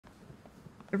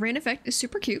The rain effect is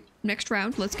super cute. Next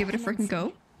round, let's give it a freaking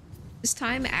go. This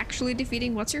time actually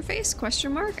defeating what's-her-face?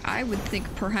 Question mark? I would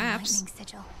think perhaps.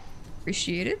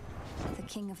 Appreciate it. The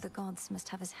king of the gods must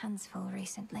have his hands full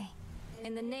recently.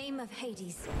 In the name of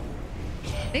Hades.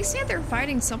 They say they're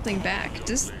fighting something back.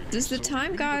 Does the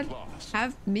time god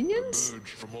have minions?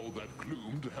 From all that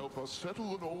gloom to help us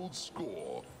settle an old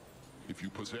score. If you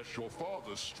possess your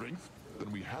father's strength,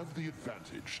 then we have the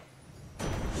advantage.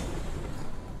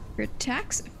 Your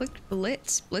attacks inflict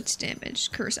blitz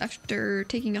damage. Curse. After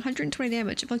taking 120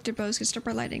 damage, afflicted bows can stop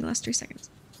by lightning last 3 seconds.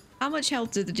 How much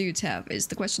health do the dudes have is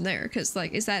the question there, because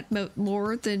like, is that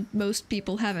more than most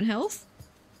people have in health?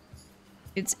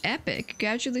 It's epic.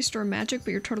 Gradually store magic,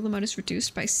 but your total amount is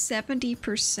reduced by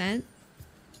 70%.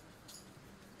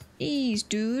 Ease,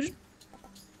 dude.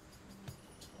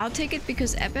 I'll take it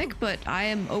because epic, but I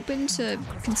am open to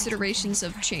considerations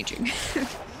of changing.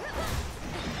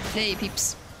 Hey,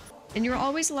 peeps. And you're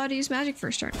always allowed to use magic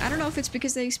first turn. I don't know if it's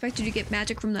because they expect you to get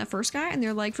magic from that first guy and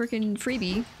they're like, freaking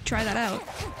freebie, try that out.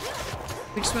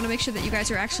 We just want to make sure that you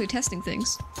guys are actually testing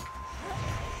things.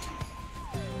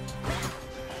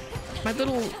 My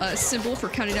little symbol for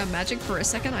counting down magic for a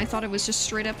second, I thought it was just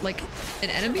straight up like an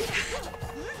enemy.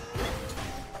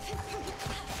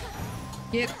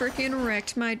 Get freaking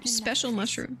wrecked. My special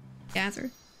mushroom.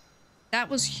 Gather. That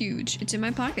was huge. It's in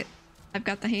my pocket. I've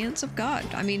got the hands of God.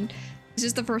 I mean, this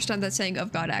is the first time that saying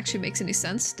of God actually makes any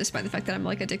sense, despite the fact that I'm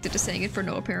like addicted to saying it for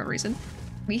no apparent reason.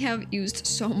 We have used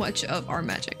so much of our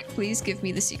magic. Please give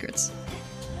me the secrets.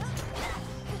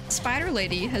 Spider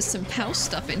Lady has some house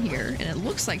stuff in here, and it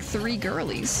looks like 3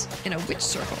 girlies in a witch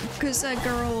circle. Because a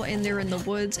girl and they're in the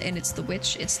woods and it's the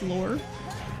witch, it's lore.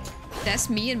 That's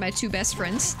me and my 2 best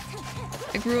friends.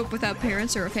 I grew up without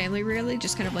parents or a family really,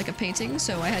 just kind of like a painting,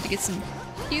 so I had to get some...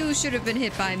 You should have been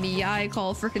hit by me. I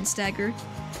call frickin' stagger.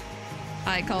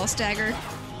 I call stagger.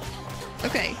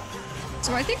 Okay,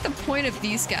 so I think the point of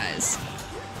these guys,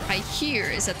 I hear,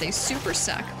 is that they super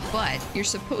suck, but you're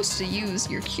supposed to use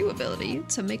your Q ability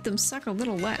to make them suck a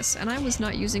little less, and I was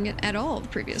not using it at all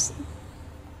previously.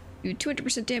 You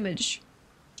 200% damage,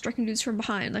 striking dudes from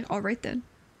behind, like alright then.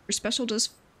 Your special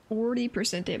does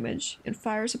 40% damage and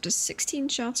fires up to 16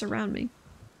 shots around me.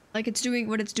 Like it's doing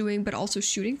what it's doing, but also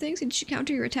shooting things, and you should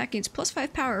counter your attack gains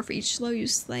 +5 power for each slow you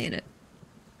slay in it.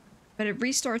 But it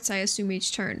restarts, I assume,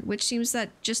 each turn, which seems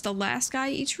that just the last guy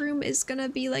each room is gonna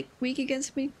be like weak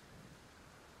against me.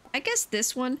 I guess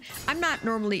this one, I'm not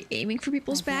normally aiming for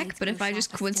people's back, but if I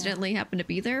just coincidentally happen to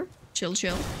be there, chill.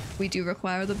 We do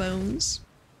require the bones.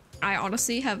 I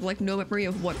honestly have like no memory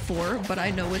of what for, but I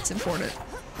know it's important.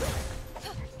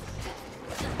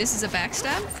 This is a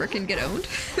backstab, frickin' get owned.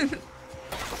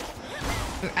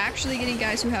 We're actually getting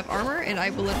guys who have armor, and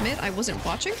I will admit I wasn't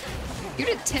watching. You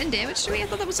did 10 damage to me? I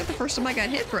thought that was like the first time I got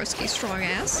hit, broski. Strong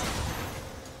ass.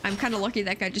 I'm kind of lucky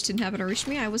that guy just didn't happen to reach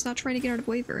me. I was not trying to get out of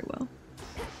the way very well.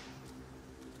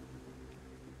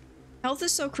 Health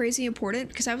is so crazy important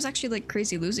because I was actually like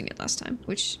crazy losing it last time,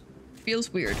 which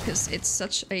feels weird because it's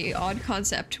such a odd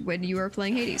concept when you are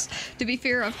playing Hades. To be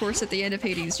fair, of course, at the end of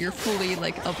Hades, you're fully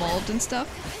like evolved and stuff.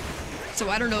 So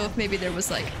I don't know if maybe there was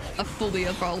like a fully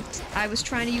evolved... I was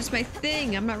trying to use my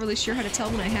thing. I'm not really sure how to tell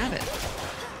when I have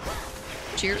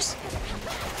it. Cheers.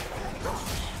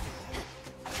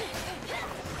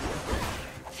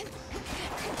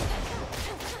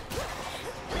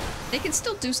 They can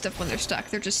still do stuff when they're stuck.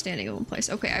 They're just standing in one place.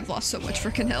 Okay, I've lost so much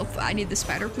freaking health. I need the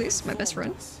spider, please. My best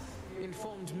friend.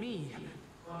 Informed me,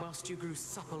 whilst you grew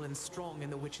supple and strong in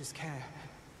the witch's care.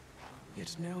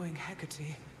 Yet knowing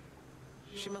Hecate,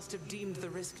 she must have deemed the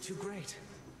risk too great.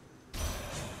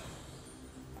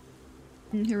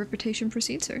 Her reputation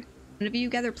precedes her. Whenever you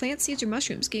gather plant seeds or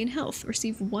mushrooms, gain health.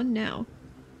 Receive 1 now.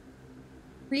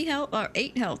 3 health, or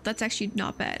 8 health. That's actually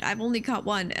not bad. I've only got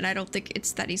 1, and I don't think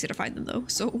it's that easy to find them though.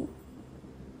 So,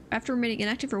 after remaining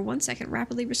inactive for 1 second,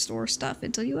 rapidly restore stuff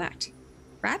until you act.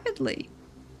 Rapidly.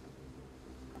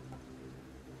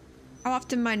 How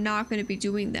often am I not going to be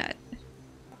doing that?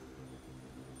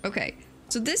 Okay.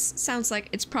 So this sounds like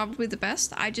it's probably the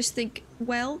best. I just think,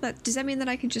 well, does that mean that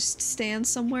I can just stand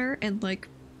somewhere and like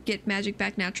get magic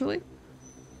back naturally?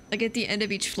 Like at the end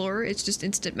of each floor, it's just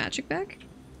instant magic back?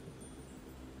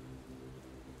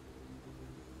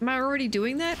 Am I already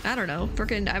doing that? I don't know.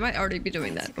 Frickin', I might already be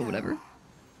doing that, but whatever.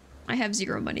 I have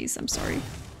 0 monies, I'm sorry.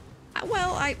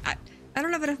 Well, I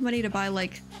don't have enough money to buy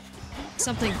like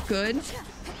something good.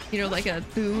 You know, like a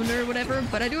boon or whatever,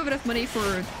 but I do have enough money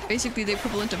for basically the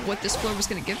equivalent of what this floor was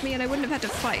going to give me, and I wouldn't have had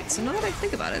to fight. So now that I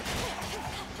think about it,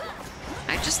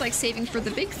 I just like saving for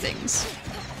the big things.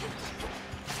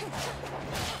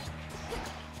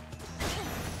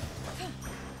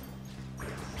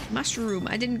 Mushroom.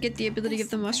 I didn't get the ability of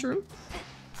the mushroom.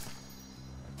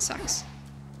 Sucks.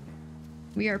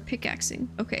 We are pickaxing.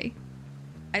 Okay.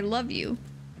 I love you.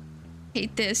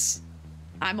 Hate this.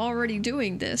 I'm already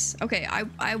doing this. Okay,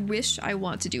 I wish I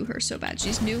want to do her so bad.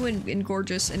 She's new and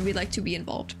gorgeous, and we like to be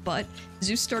involved. But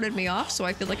Zeus started me off, so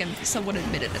I feel like I'm somewhat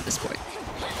admitted at this point.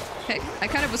 Okay, I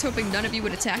kind of was hoping none of you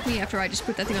would attack me after I just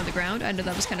put that thing on the ground. I know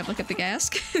that was kind of like a big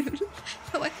ask.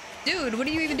 Dude, what are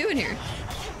you even doing here?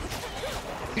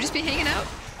 You just be hanging out?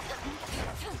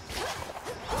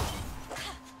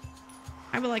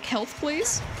 I would like health,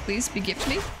 please. Please be gift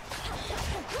me.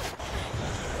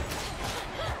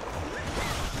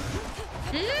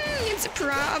 It's a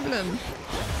problem.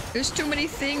 There's too many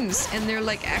things, and they're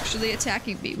like actually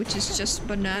attacking me, which is just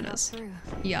bananas.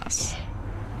 Yes.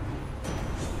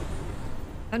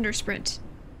 Thunder sprint.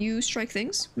 You strike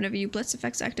things. Whenever you blitz,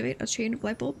 effects activate a chain of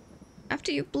light bulb.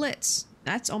 After you blitz,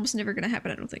 that's almost never gonna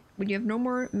happen, I don't think. When you have no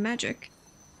more magic,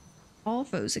 all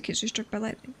foes that are struck by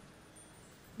lightning.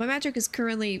 My magic is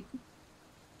currently...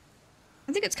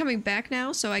 I think it's coming back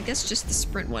now, so I guess just the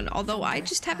sprint one. Although I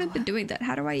just haven't been doing that.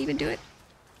 How do I even do it?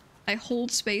 I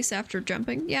hold space after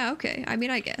jumping? Yeah, okay. I mean,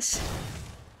 I guess.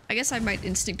 I guess I might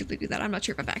instinctively do that. I'm not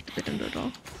sure if I've actively done it at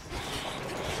all.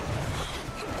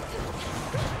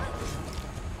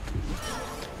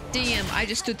 Damn, I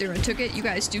just stood there and took it. You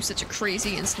guys do such a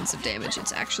crazy instance of damage.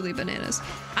 It's actually bananas.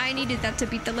 I needed that to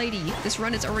beat the lady. This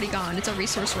run is already gone. It's a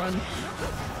resource run.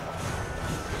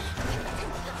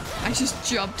 I just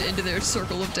jumped into their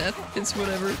circle of death. It's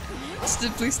whatever.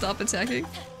 Simply stop attacking.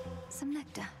 Some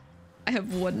nectar. I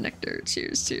have 1 nectar.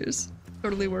 Cheers, cheers.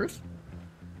 Totally worth.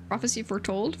 Prophecy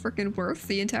foretold. Frickin' worth.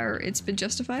 The entire... It's been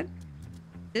justified.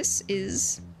 This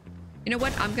is... You know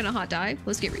what? I'm gonna hot die.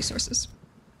 Let's get resources.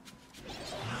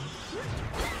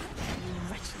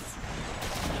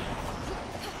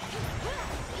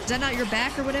 Is that not your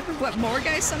back or whatever? What, more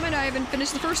guys summoned? I haven't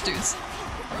finished the first dudes.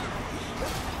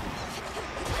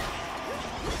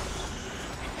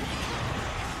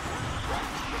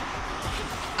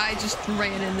 I just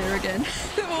ran in there again.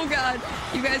 Oh god,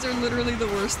 you guys are literally the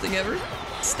worst thing ever.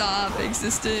 Stop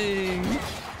existing.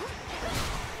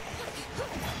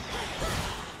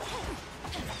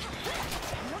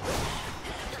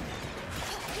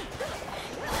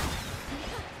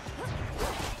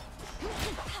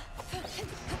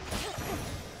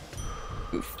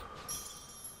 Oof.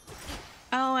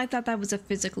 Oh, I thought that was a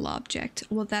physical object.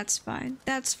 Well, that's fine.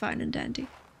 That's fine and dandy.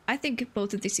 I think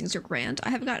both of these things are grand. I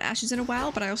haven't got ashes in a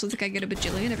while, but I also think I get a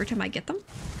bajillion every time I get them.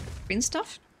 Green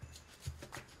stuff.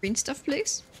 Green stuff,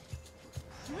 please.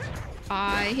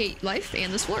 I hate life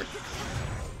and this floor.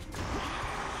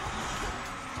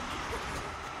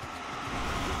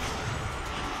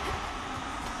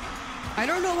 I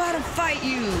don't know how to fight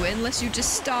you unless you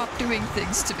just stop doing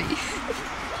things to me.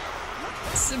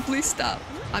 Simply stop.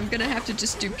 I'm gonna have to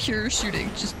just do pure shooting.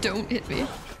 Just don't hit me.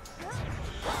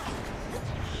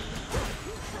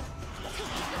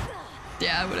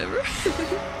 Yeah, whatever.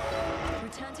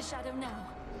 Return to shadow now.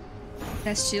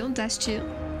 That's chill, that's chill.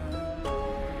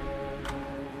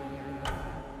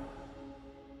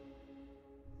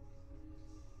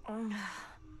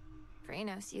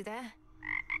 Phrynos, you there?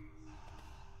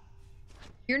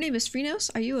 Your name is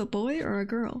Phrynos? Are you a boy or a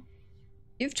girl?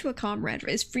 Give to a comrade.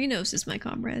 Phrynos is my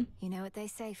comrade. You know what they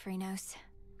say, Phrynos.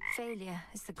 Failure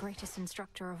is the greatest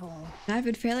instructor of all. I've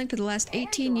been failing for the last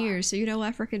 18 years, so you know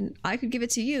I could give it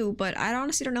to you, but I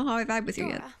honestly don't know how I vibe with you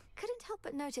yet. Couldn't help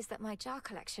but notice that my jar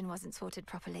collection wasn't sorted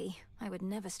properly. I would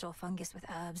never store fungus with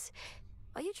herbs.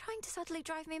 Are you trying to subtly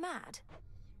drive me mad?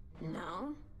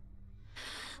 No.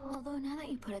 Although now that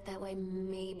you put it that way,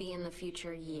 maybe in the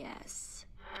future, yes.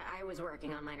 I was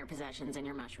working on minor possessions and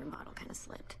your mushroom bottle kind of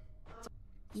slipped.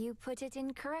 You put it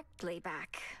incorrectly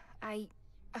back.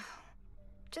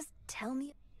 Just tell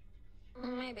me.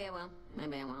 Maybe I will.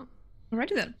 Maybe I won't.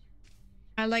 Alrighty then.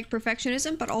 I like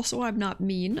perfectionism, but also I'm not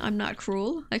mean. I'm not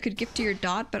cruel. I could gift to your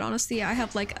dot, but honestly, I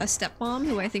have like a stepmom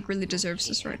who I think really deserves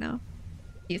this right now.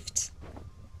 Gift.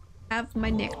 Have my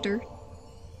nectar.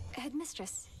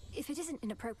 Headmistress, if it isn't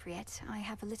inappropriate, I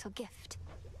have a little gift.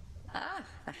 Ah,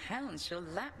 the hounds shall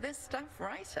lap this stuff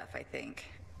right up, I think.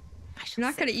 You're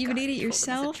not gonna even eat it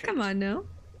yourself? Come on, no.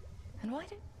 And why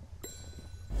did...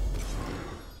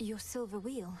 Your silver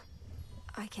wheel.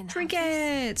 I can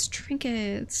Trinkets!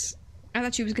 Trinkets! I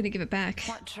thought she was gonna give it back.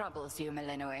 What troubles you,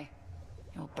 Melinoe?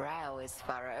 Your brow is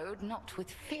furrowed, not with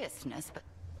fierceness, but...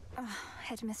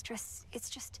 Headmistress, it's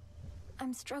just...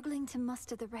 I'm struggling to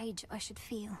muster the rage I should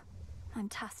feel. I'm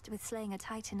tasked with slaying a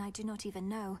titan I do not even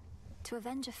know, to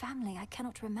avenge a family I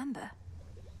cannot remember.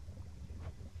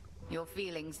 Your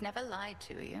feelings never lie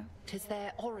to you. 'Tis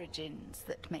their origins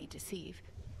that may deceive.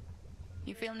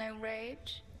 You feel no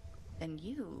rage? Then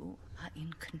you are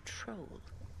in control.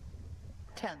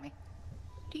 Tell me,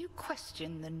 do you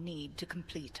question the need to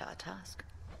complete our task?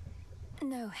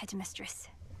 No, Headmistress.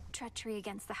 Treachery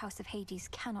against the House of Hades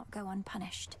cannot go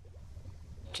unpunished.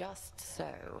 Just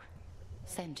so.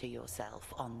 Center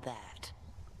yourself on that.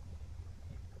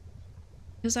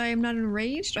 Because I am not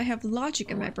enraged, I have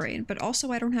logic in my brain, but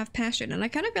also I don't have passion. And I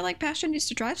kind of feel like passion needs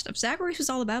to drive stuff. Zagreus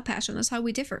was all about passion. That's how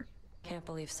we differ. Can't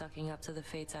believe sucking up to the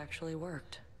fates actually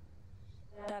worked.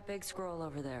 That big scroll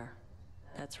over there.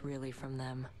 That's really from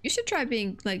them. You should try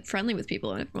being, like, friendly with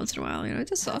people every once in a while, you know? It's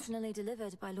just soft. Personally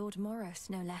delivered by Lord Moros,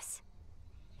 no less.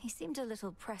 He seemed a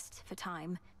little pressed for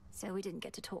time, so we didn't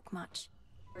get to talk much.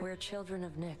 We're children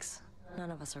of Nyx.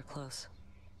 None of us are close.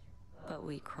 But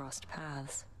we crossed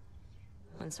paths.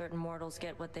 When certain mortals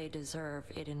get what they deserve,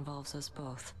 it involves us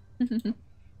both.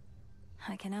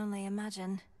 I can only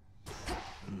imagine.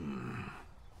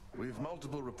 We've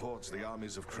multiple reports the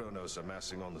armies of Kronos are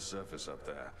massing on the surface up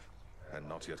there, and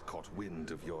not yet caught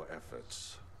wind of your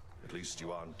efforts. At least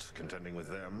you aren't contending with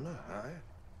them, eh?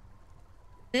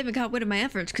 They haven't got wind of my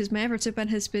efforts, because my efforts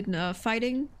has been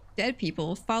fighting dead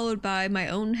people, followed by my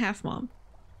own half-mom.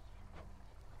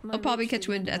 I'll probably catch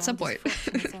wind at some point.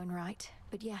 In its own right,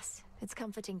 but yes, it's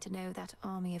comforting to know that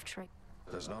army of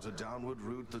There's not a downward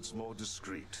route that's more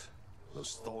discreet.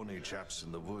 Those thorny chaps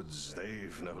in the woods,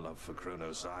 they've no love for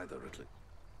Kronos either, at least.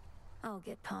 I'll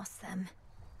get past them.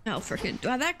 Oh, frickin'.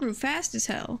 Wow, that grew fast as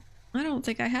hell. I don't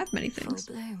think I have many Full things.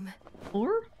 bloom.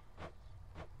 Or?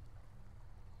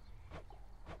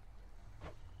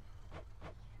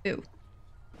 Ew.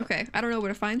 Okay, I don't know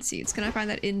where to find seeds. Can I find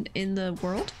that in the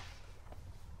world?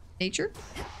 Nature?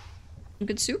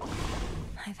 Good soup?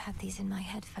 I've had these in my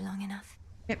head for long enough.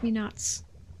 Get me nuts.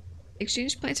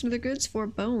 Exchange plants and other goods for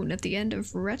bone at the end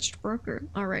of Wretched Broker.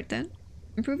 Alright then.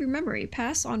 Improve your memory.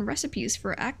 Pass on recipes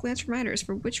for Acklands reminders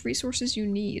for which resources you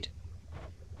need.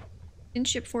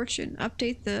 Kinship Fortune.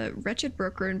 Update the Wretched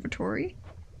Broker inventory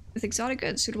with exotic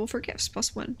goods suitable for gifts.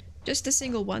 +1. Just a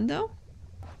single one though?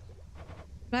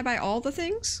 Can I buy all the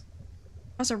things?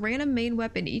 As a random main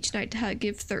weapon each night to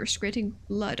give thirst, granting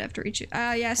blood after each.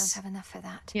 Yes. Don't have enough for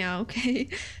that. Yeah, okay.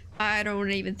 I don't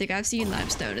even think I've seen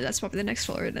limestone, and that's probably the next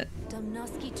floor, isn't it?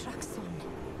 Domnoski Traxon.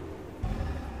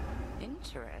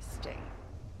 Interesting.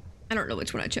 I don't know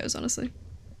which one I chose, honestly.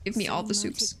 Give me all the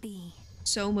soups.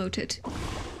 So moted.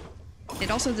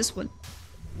 And also this one.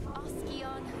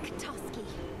 Oskion Katoski.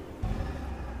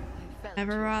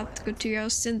 Everat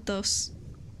Gutierrez Synthos.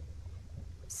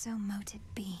 So moted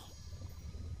be.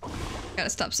 Gotta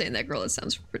stop saying that, girl. It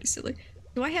sounds pretty silly.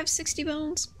 Do I have 60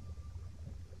 bones?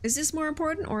 Is this more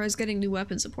important, or is getting new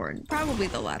weapons important? Probably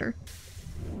the latter.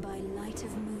 By light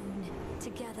of moon,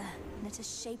 together, let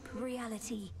us shape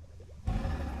reality.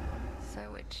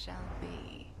 So it shall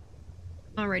be.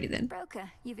 Alrighty then. Broker,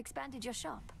 you've expanded your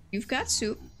shop. You've got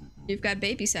soup. You've got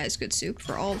baby-sized good soup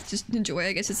for all to enjoy.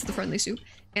 I guess it's the friendly soup.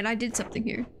 And I did something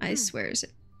here. I swear is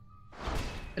it.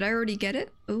 Did I already get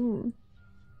it? Ooh.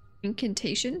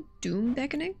 Incantation? Doom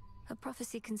beckoning? A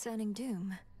prophecy concerning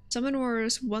doom. Summon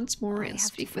Moros once more and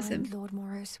speak with him. Lord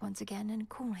Moros once again and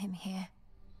call him here.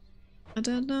 I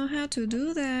don't know how to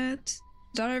do that.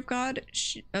 Daughter of God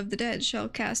of the Dead shall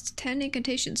cast 10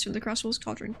 incantations from the Crossroads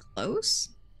Cauldron. Close?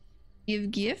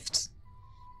 Give gift?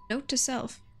 Note to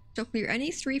self. Shall clear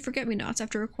any 3 forget-me-nots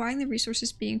after acquiring the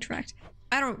resources being tracked.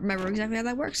 I don't remember exactly how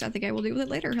that works. I think I will deal with it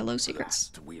later. Hello,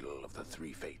 secrets. Last wheel of the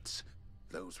 3 fates.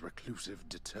 Those reclusive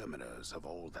determiners of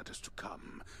all that is to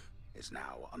come is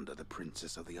now under the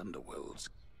Princess of the Underworlds.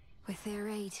 With their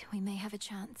aid, we may have a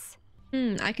chance.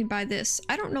 I can buy this.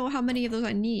 I don't know how many of those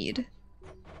I need.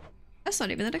 That's not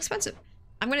even that expensive.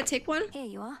 I'm gonna take one. Here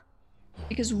you are.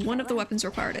 Because one of the weapons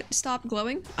required it. Stop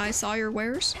glowing. I saw your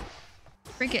wares.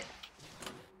 Drink it.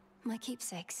 My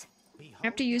keepsakes. I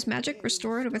have to use magic.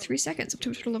 Restore it over 3 seconds up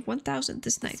to a total of 1,000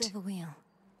 this night. Silver wheel.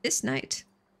 This night?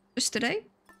 Just today?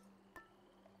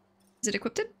 Is it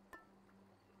equipped?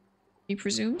 He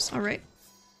presumes. Alright.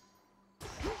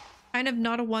 Kind of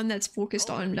not a one that's focused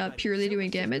on purely doing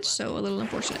damage, so a little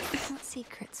unfortunate. What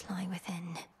secrets lie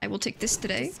within? I will take this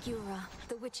today. Obscura,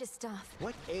 the witch's staff.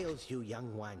 What ails you,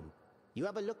 young one? You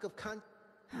have a look of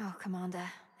Oh, Commander.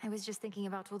 I was just thinking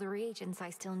about all the reagents I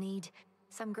still need.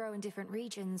 Some grow in different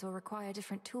regions or require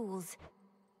different tools.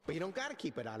 But you don't gotta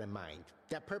keep it all in mind.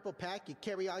 That purple pack, you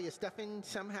carry all your stuff in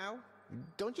somehow?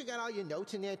 Don't you got all your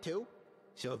notes in there too?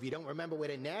 So if you don't remember where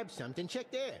to nab something, check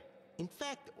there. In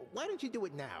fact, why don't you do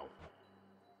it now?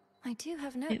 I do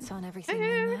have notes on everything in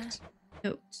there.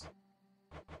 Notes.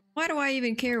 Why do I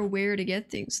even care where to get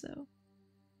things, though?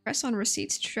 Press on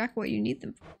receipts to track what you need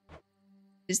them for.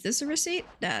 Is this a receipt?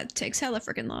 That takes hella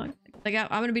freaking long. Like, I'm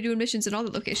gonna be doing missions in all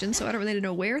the locations, so I don't really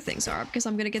know where things are, because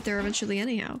I'm gonna get there eventually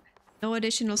anyhow. No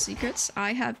additional secrets.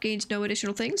 I have gained no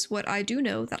additional things. What I do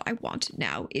know that I want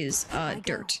now is,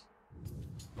 dirt.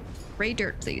 Gray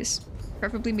dirt, please.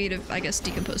 Preferably made of, I guess,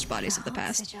 decomposed bodies of the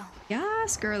past.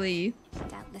 Yes, girly.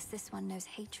 Doubtless this one knows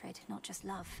hatred, not just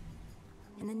love.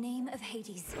 In the name of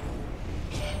Hades.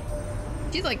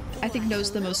 She, like, I think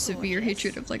knows the most severe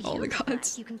hatred of, like, all the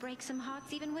gods. You can break some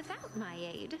hearts even without my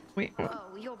aid. Wait, what?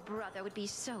 Oh, your brother would be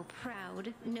so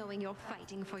proud, knowing you're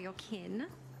fighting for your kin.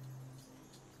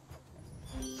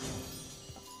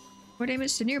 More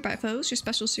damage to nearby foes. Your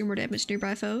specials do more damage to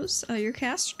nearby foes. Your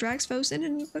cast drags foes in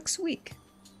and looks weak.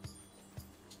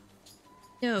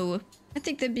 No, I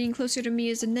think that being closer to me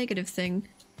is a negative thing.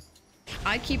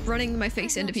 I keep running my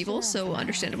face into people, so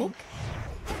understandable.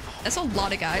 That's a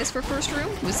lot of guys for first room.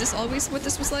 Was this always what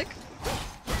this was like?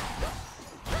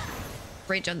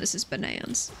 Range on this is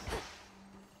bananas.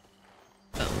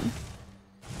 Bone.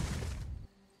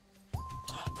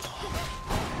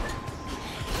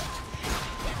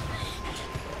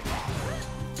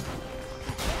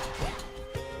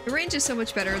 The range is so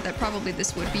much better that probably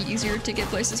this would be easier to get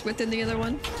places with than the other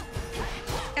one.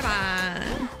 Come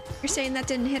on. You're saying that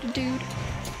didn't hit a dude?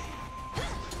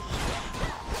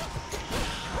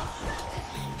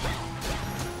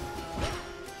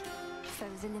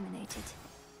 Foes eliminated.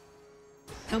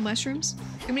 No mushrooms?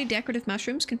 Too many decorative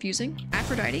mushrooms? Confusing.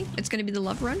 Aphrodite? It's gonna be the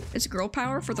love run? It's girl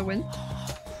power for the win?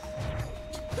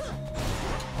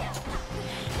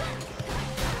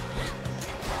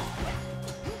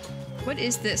 What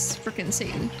is this frickin'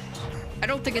 Satan? I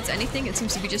don't think it's anything. It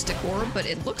seems to be just decor, but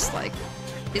it looks like...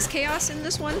 Is Chaos in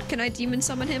this one? Can I demon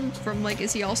summon him from, like,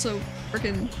 is he also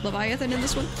frickin' Leviathan in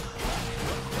this one?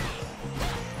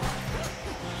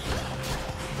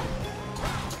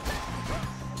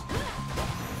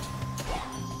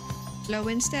 Slow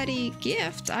and steady.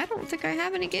 Gift? I don't think I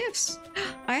have any gifts.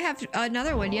 I have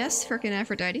another one, yes, frickin'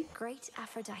 Aphrodite. Great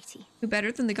Aphrodite. Who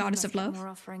better than the goddess of love? More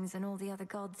offerings than all the other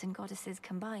gods and goddesses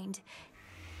combined.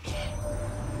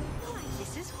 Why,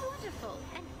 this is wonderful,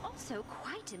 and also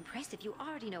quite impressive. You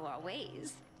already know our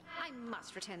ways. I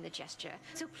must return the gesture,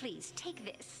 so please take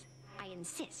this. I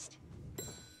insist.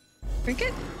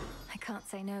 Trinket? I can't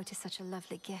say no to such a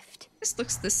lovely gift. This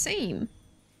looks the same.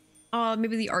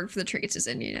 Maybe the art for the trinkets is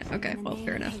in yet. Okay, well,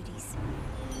 fair enough.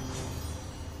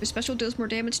 Your special does more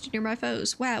damage to nearby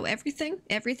foes. Wow,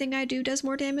 everything I do does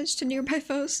more damage to nearby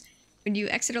foes. When you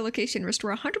exit a location,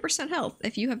 restore 100% health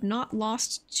if you have not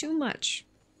lost too much.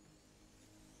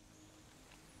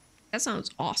 That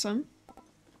sounds awesome.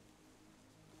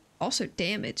 Also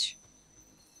damage.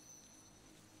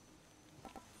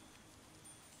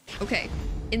 Okay,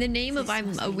 in the name of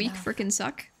I'm a weak frickin'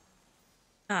 suck.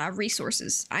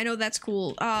 Resources. I know that's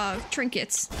cool.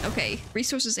 Trinkets. Okay,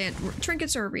 resources and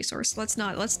trinkets are a resource. Let's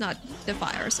not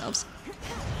defy ourselves.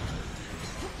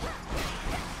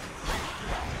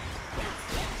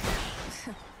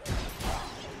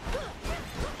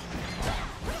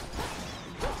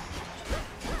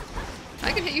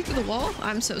 I can hit you through the wall?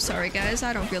 I'm so sorry, guys.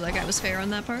 I don't feel like I was fair on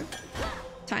that part.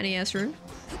 Tiny ass room.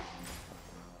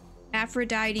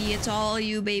 Aphrodite, it's all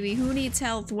you, baby. Who needs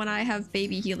health when I have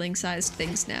baby healing sized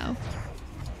things now?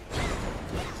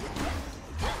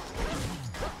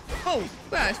 Oh,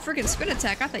 wow, freaking spin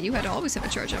attack. I thought you had to always have a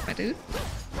charge up, my dude.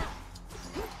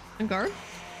 And guard.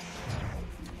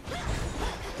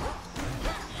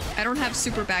 I don't have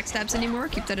super backstabs anymore,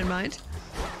 keep that in mind.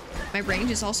 My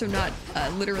range is also not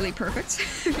literally perfect.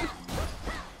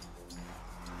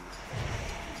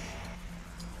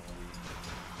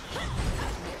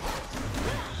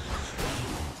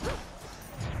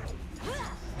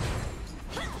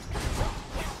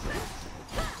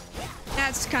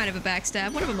 That's kind of a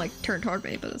backstab. One of them like turned toward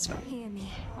me, but that's fine. Hear me,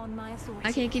 on my authority.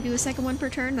 I can't give you a second one per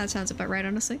turn. That sounds about right,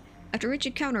 honestly. After each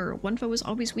encounter, one foe is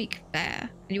always weak. Bah.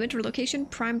 When you enter a location,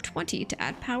 prime 20 to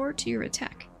add power to your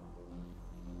attack.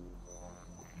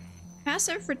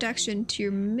 Passive reduction to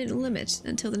your limit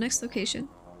until the next location.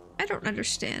 I don't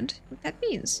understand what that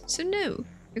means, so no.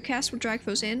 Your cast will drag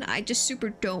foes in. I just super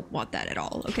don't want that at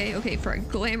all, okay? Okay, for a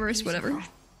glamorous whatever.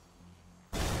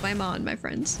 Glam on, my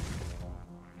friends.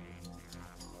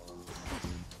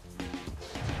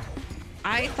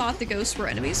 I thought the ghosts were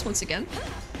enemies once again.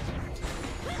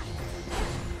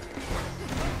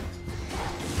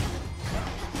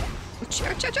 Ouch,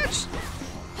 ouch, ouch.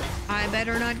 I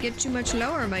better not get too much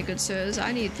lower, my good sirs.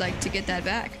 I need, like, to get that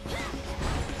back.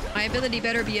 My ability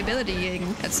better be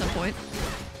abilitying at some point.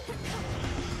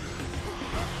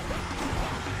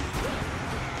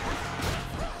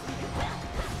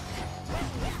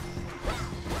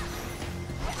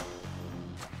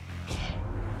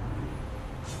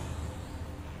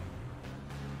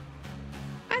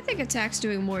 think attack's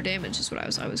doing more damage is what I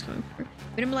was going for.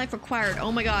 Minimum life required.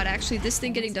 Oh my god, actually this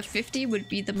thing getting to 50 would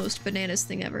be the most bananas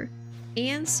thing ever.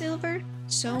 And silver.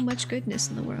 So much goodness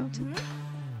in the world.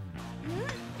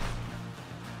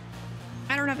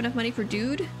 I don't have enough money for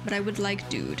dude, but I would like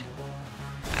dude.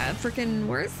 Frickin'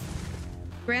 worth?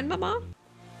 Grandmama?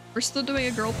 We're still doing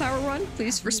a girl power run.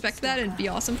 Please respect that and be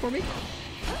awesome for me.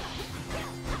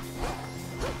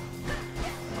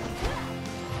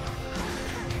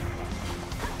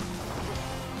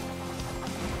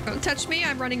 Don't touch me,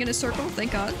 I'm running in a circle,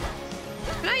 thank god.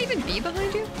 Can I even be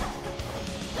behind you?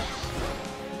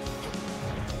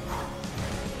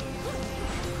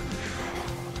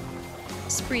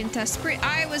 Sprint test sprint.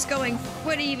 I was going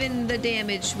what even the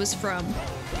damage was from.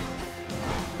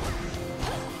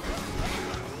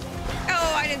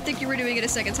 Oh, I didn't think you were doing it a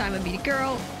second time, Amity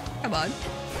girl. Come on.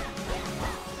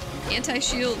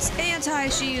 Anti-shields.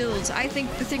 Anti-shields! I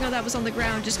think the thing that was on the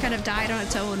ground just kind of died on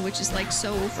its own, which is like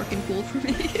so freaking cool for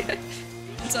me.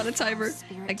 It's on a timer.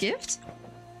 A gift?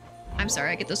 I'm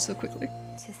sorry, I get those so quickly.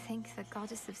 To think the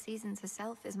goddess of seasons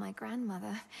herself is my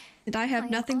grandmother. And I have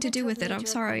nothing to do with it. I'm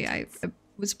sorry. I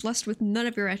was blessed with none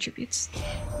of your attributes.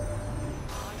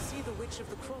 I see the Witch of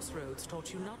the Crossroads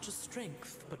taught you not just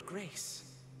strength, but grace.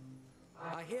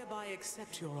 I hereby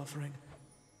accept your offering.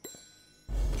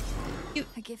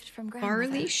 A gift from grandmother.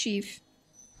 Barley sheaf.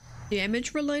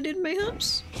 Damage related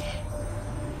mayhaps?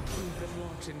 We've been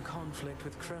locked in conflict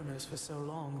with Kronos for so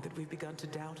long that we've begun to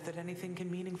doubt that anything can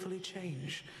meaningfully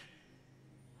change.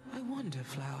 I wonder,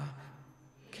 Flower,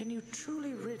 can you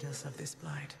truly rid us of this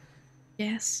blight?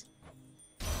 Yes.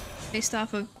 Based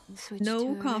off of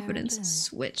no confidence,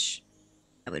 switch.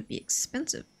 That would be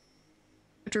expensive.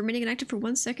 After remaining inactive for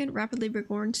 1 second, rapidly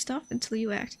reborn stuff until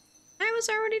you act. I was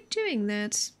already doing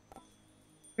that.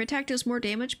 Your attack does more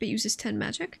damage but uses 10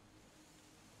 magic.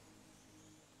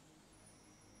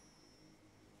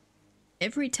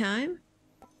 Every time?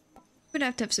 We'd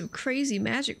have to have some crazy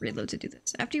magic reload to do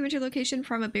this. After you enter your location,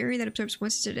 farm a berry that absorbs 1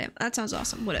 instant damage. That sounds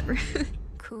awesome. Whatever.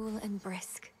 Cool and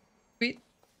brisk. Sweet.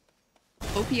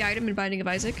 OP item in Binding of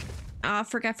Isaac. I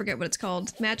forget what it's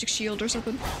called. Magic shield or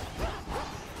something.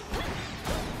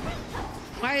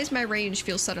 Why does my range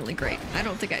feel suddenly great? I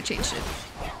don't think I changed it.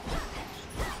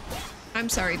 I'm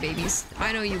sorry, babies.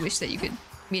 I know you wish that you could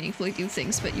meaningfully do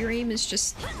things, but your aim is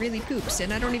just really poops,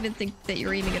 and I don't even think that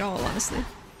you're aiming at all, honestly.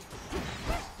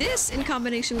 This, in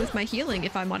combination with my healing,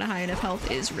 if I'm on a high enough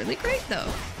health, is really great, though.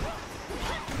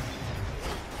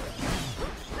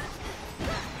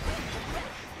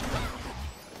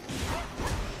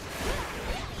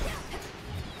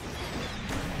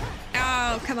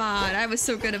 Oh, come on. I was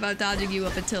so good about dodging you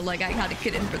up until, like, I had to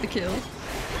get in for the kill.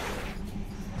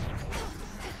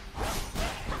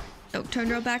 Oh, turn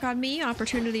row back on me.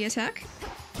 Opportunity attack.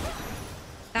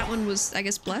 That one was, I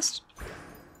guess, blessed.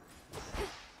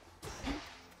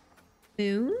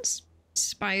 Moons?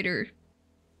 Spider.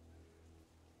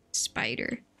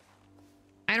 Spider.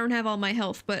 I don't have all my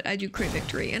health, but I do crit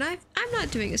victory, and I'm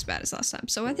not doing as bad as last time,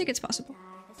 so I think it's possible.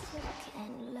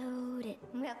 And load it.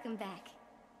 Welcome back.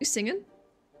 You singing?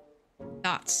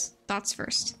 Dots. Dots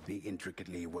first. The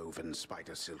intricately woven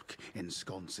spider silk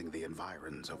ensconcing the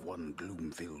environs of one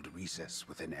gloom-filled recess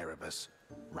within Erebus.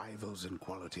 Rivals in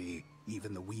quality,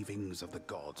 even the weavings of the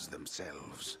gods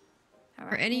themselves.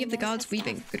 Are any of the gods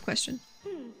weaving? Good question.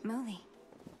 Molly.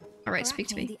 Alright, speak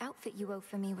to me. The outfit you wove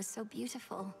for me was so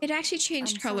beautiful. It actually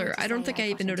changed color. I don't think I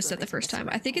even noticed that the first time.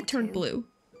 I think it turned blue.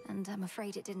 And I'm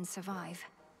afraid it didn't survive.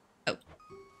 Oh.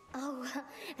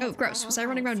 Oh, gross. Was I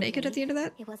running around naked at the end of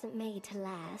that? It wasn't made to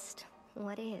last.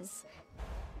 What is?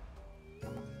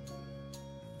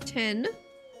 10.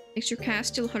 Makes your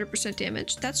cast deal 100%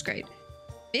 damage. That's great.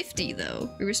 50, though.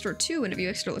 We restore 2 and a view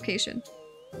extra location.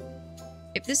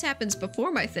 If this happens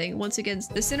before my thing, once again,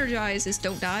 the synergize is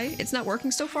don't die. It's not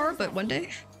working so far, but one day.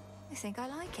 I think I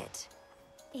like it.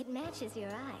 It matches your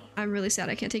eye. I'm really sad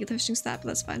I can't take a thrusting stat, but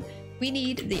that's fine. We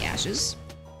need the ashes.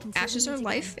 Ashes are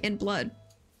life and blood.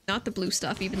 Not the blue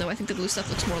stuff, even though I think the blue stuff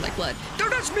looks more like blood.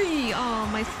 Don't touch me! Oh,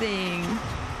 my thing.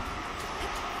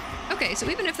 Okay, so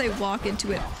even if they walk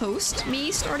into it post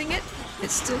me starting it, it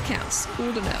still counts.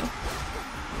 Cool to know.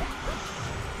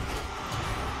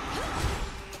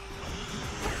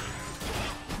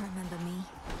 Remember me?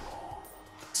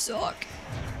 Suck.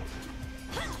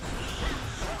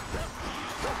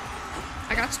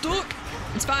 I got stuck.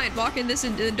 It's fine. Walk in this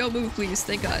and don't move, please.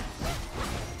 Thank God.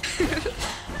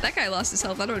 That guy lost his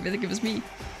health. I don't even think it was me.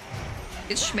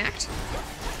 It's schmacked.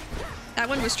 That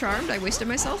one was charmed. I wasted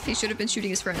myself. He should have been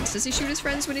shooting his friends. Does he shoot his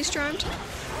friends when he's charmed?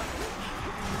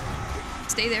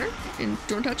 Stay there and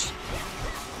don't touch.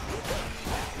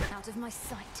 Out of my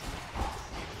sight.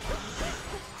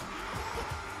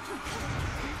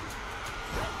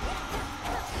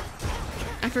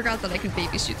 forgot that I can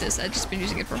baby shoot this. I've just been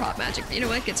using it for hot magic. But you know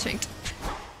what? Get shanked.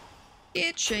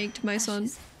 Get shanked, my son.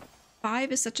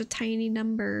 5 is such a tiny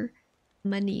number.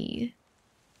 Money.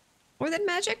 More than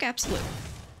magic? Absolute.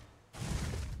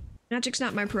 Magic's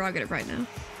not my prerogative right now.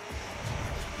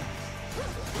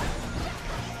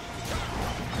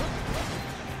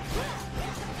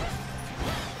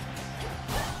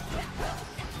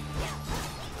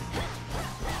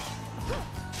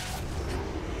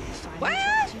 What?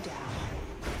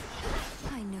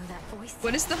 I know that voice.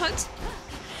 What is the hunt?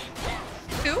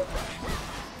 Who?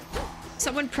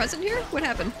 Someone present here? What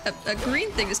happened? A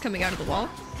green thing is coming out of the wall.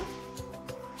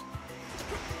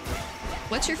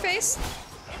 What's your face?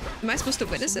 Am I supposed to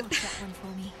witness it?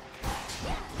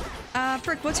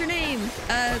 Frick, what's your name?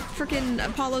 Frickin'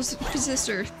 Apollo's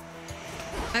sister.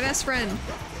 My best friend.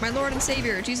 My Lord and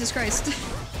Savior, Jesus Christ.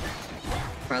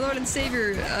 My Lord and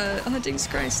Savior, Huntings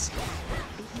Christ.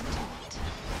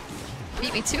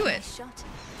 Beat me to it.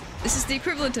 This is the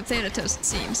equivalent of Thanatos, it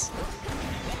seems.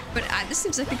 But this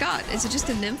seems like a god. Is it just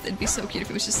a nymph? It'd be so cute if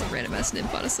it was just a random ass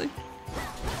nymph, honestly.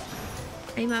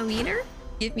 I'm a wiener?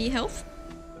 Give me health?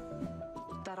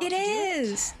 It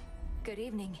is! Good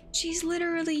evening. She's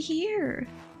literally here.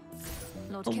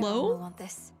 Lord Hello? Charon will want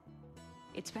this.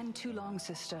 It's been too long,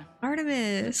 sister.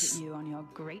 Artemis. Look at you on your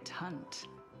great hunt.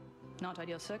 Not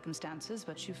ideal circumstances,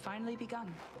 but you've finally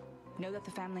begun. Know that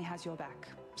the family has your back,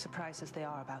 surprised as they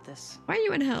are about this. Why are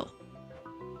you in hell?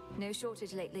 No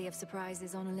shortage lately of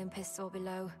surprises on Olympus or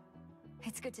below.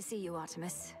 It's good to see you,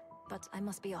 Artemis, but I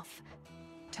must be off.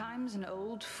 Time's an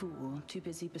old fool, too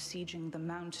busy besieging the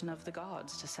mountain of the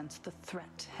gods to sense the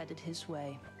threat headed his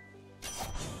way.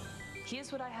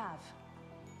 Here's what I have.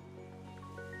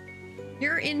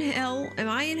 You're in hell. Am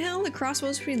I in hell? The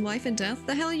crossroads between life and death?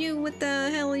 What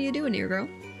the hell are you doing here, girl?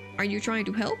 Are you trying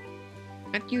to help?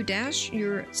 After you dash,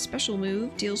 your special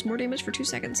move deals more damage for 2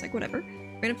 seconds. Like, whatever.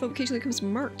 Random foe occasionally becomes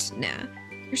marked. Nah.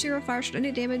 Your zero fire should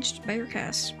any damage by your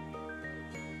cast.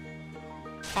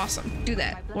 Awesome. Do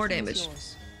that. More damage.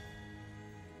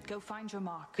 Go find your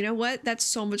mark. You know what? That's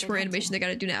so much more animation they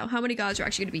gotta do now. How many gods are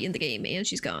actually gonna be in the game? And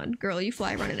she's gone. Girl, you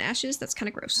fly around in ashes? That's kind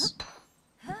of gross.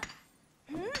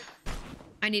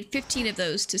 I need 15 of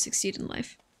those to succeed in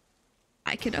life.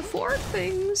 I can afford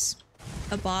things.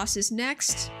 A boss is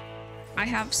next. I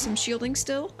have some shielding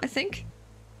still, I think.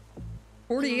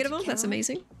 48 of them? That's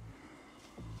amazing.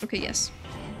 Okay, yes.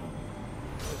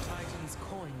 The Titan's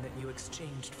coin that you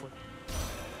exchanged for...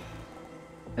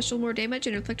 Special more damage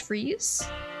and inflict freeze.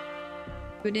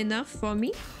 Good enough for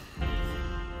me.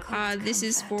 This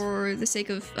is for the sake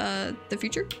of the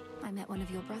future. I met one of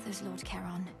your brothers, Lord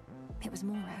Charon. It was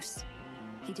Moros.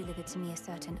 He delivered to me a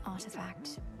certain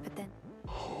artifact, but then...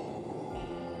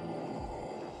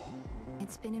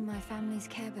 It's been in my family's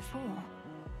care before.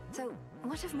 So,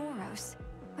 what of Moros?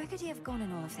 Where could he have gone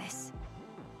in all of this?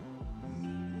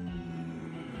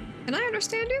 Can I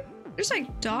understand you? There's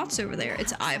like dots over there.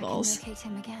 It's eyeballs. Locate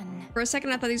him again. For a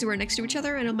second I thought these were next to each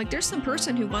other and I'm like, there's some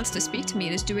person who wants to speak to me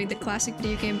and is doing the classic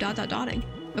video game dotting.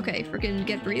 Okay, freaking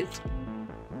get breathed.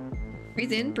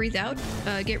 Breathe in, breathe out.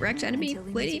 Get wrecked, enemy,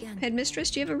 lady,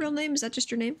 headmistress. Do you have a real name? Is that just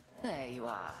your name? There you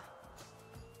are.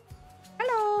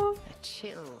 Hello. A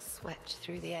chill swept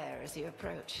through the air as you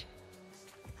approach.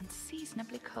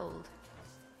 Unseasonably cold.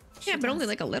 Yeah, but only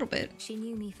like a little bit. She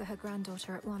knew me for her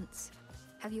granddaughter at once.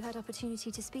 Have you had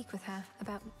opportunity to speak with her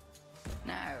about...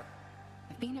 No.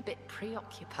 I've been a bit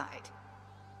preoccupied.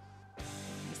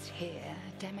 Just here,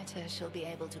 Demeter shall be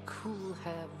able to cool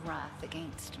her wrath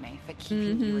against me for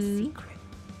keeping you a secret.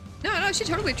 No, she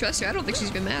totally trusts you. I don't think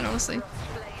she's been mad, honestly.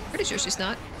 Pretty sure she's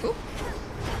not. Ooh.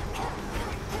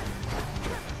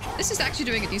 This is actually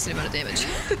doing a decent amount of damage.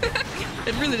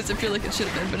 It really doesn't feel like it should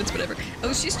have been, but it's whatever.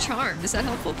 Oh, she's charmed. Is that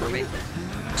helpful for me?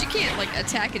 She can't, like,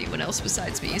 attack anyone else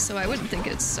besides me, so I wouldn't think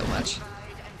it's so much.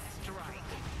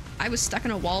 I was stuck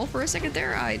in a wall for a second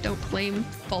there. I don't claim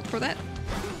fault for that.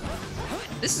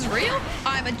 This is real?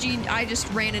 I'm a genius. I just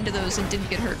ran into those and didn't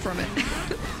get hurt from it.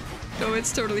 No,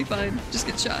 it's totally fine. Just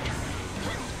get shot.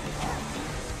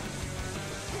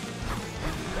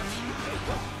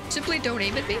 Simply don't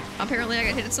aim at me. Apparently I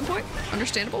got hit at some point.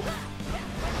 Understandable.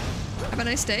 Have a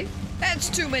nice day. That's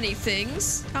too many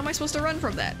things. How am I supposed to run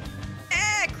from that?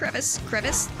 Crevice.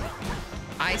 Crevice.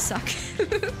 I suck.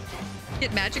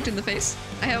 Get magicked in the face.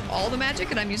 I have all the magic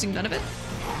and I'm using none of it.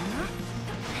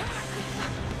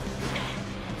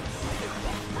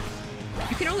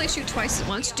 You can only shoot twice at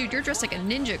once. Dude, you're dressed like a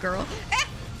ninja, girl.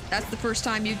 That's the first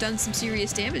time you've done some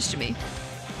serious damage to me.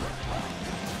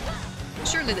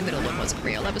 Surely the middle one wasn't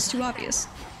real. That was too obvious.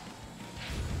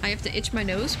 I have to itch my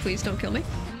nose. Please don't kill me.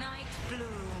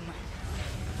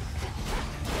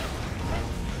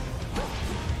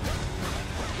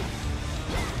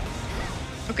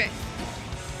 Okay.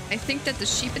 I think that the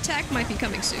sheep attack might be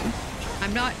coming soon.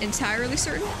 I'm not entirely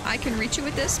certain. I can reach you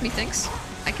with this, methinks.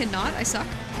 I cannot. I suck.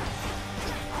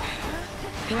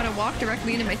 You want to walk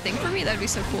directly into my thing for me? That'd be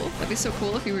so cool. That'd be so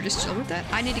cool if you were just chill with that.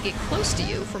 I need to get close to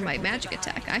you for my magic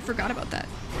attack. I forgot about that.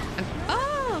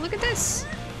 Oh, look at this.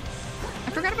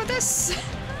 I forgot about this.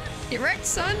 Get wrecked,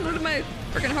 son. Look at my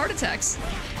freaking heart attacks.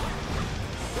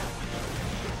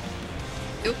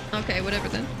 Oop. Okay, whatever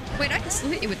then. Wait, I can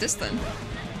still hit you with this then.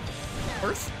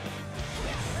 Worth?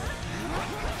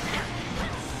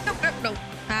 No, no, no.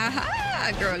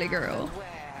 Aha, girly girl.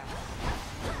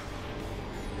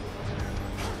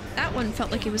 That one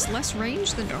felt like it was less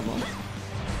range than normal.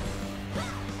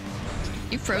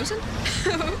 You frozen?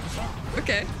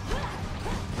 Okay.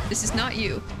 This is not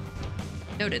you.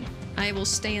 Noted. I will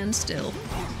stand still.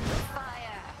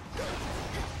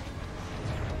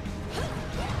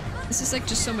 This is like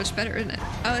just so much better, isn't it?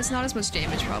 Oh, it's not as much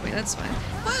damage probably. That's fine.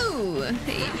 Whoa!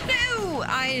 Hey, no!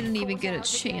 I didn't even get a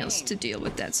chance to deal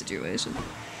with that situation.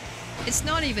 It's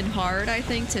not even hard, I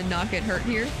think, to not get hurt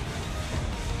here.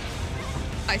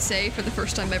 I say for the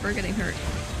first time ever getting hurt.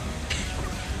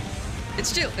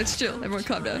 It's chill, it's chill. Everyone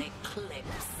calm down.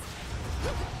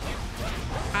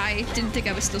 I didn't think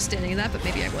I was still standing in that, but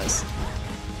maybe I was.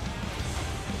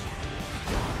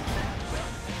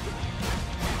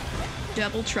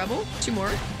 Double trouble. 2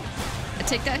 more. I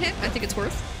take that hit. I think it's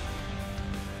worth.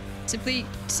 Simply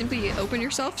open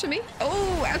yourself to me.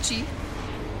 Oh, ouchie.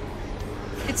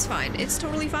 It's fine. It's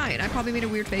totally fine. I probably made a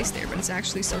weird face there, but it's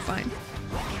actually so fine.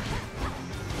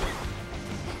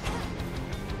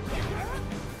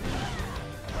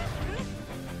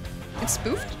 It's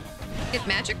spoofed? Get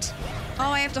magicked?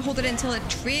 Oh, I have to hold it until it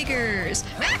triggers.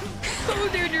 Ah! Oh,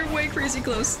 dude, you're way crazy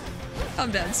close.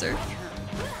 Calm down, sir.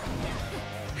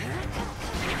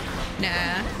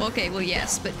 Nah. Okay, well,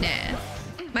 yes, but nah.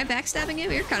 Am I backstabbing you?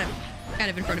 You're kind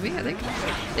of in front of me, I think.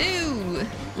 Ew!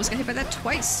 Was got hit by that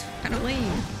twice. Kind of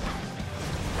lame.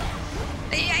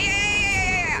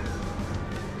 Yeah!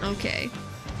 Okay.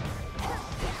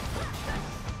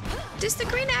 Does the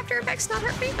green after effects not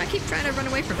hurt me? I keep trying to run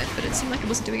away from it, but it seemed like it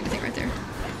wasn't doing anything right there.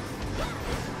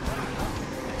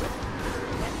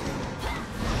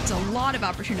 There's a lot of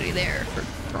opportunity there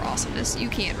for awesomeness. You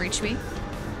can't reach me.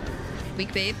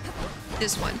 Weak babe.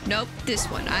 This one. Nope, this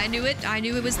one. I knew it. I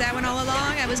knew it was that one all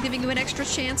along. I was giving you an extra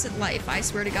chance at life. I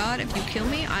swear to God, if you kill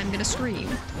me, I'm gonna scream.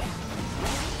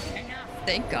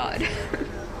 Thank God.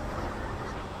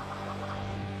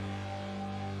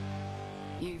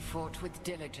 You fought with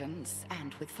diligence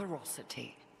and with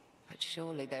ferocity, but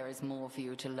surely there is more for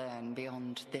you to learn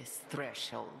beyond this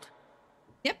threshold.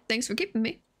 Yep, thanks for keeping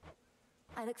me.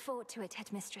 I look forward to it,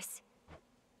 Headmistress.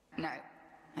 No,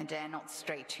 I dare not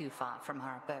stray too far from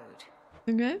her abode.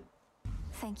 Okay.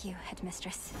 Thank you,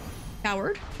 Headmistress.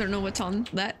 Coward. Don't know what's on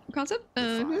that concept.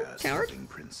 Coward.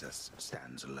 Princess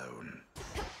stands alone.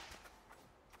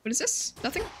 What is this?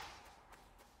 Nothing?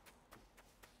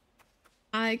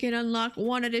 I can unlock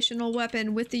 1 additional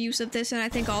weapon with the use of this, and I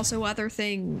think also other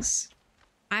things.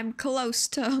 I'm close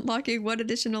to unlocking 1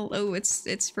 additional. Oh, it's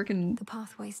freaking. The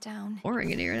pathway's down.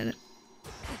 Boring in here, isn't it?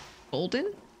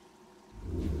 Golden?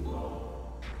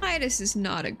 Midas is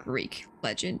not a Greek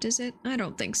legend, is it? I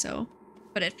don't think so.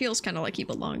 But it feels kind of like he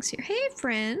belongs here. Hey,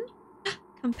 friend.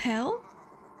 Compel?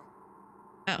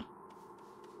 Oh.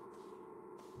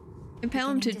 Compel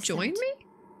him to join me?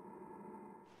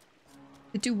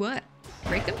 To do what?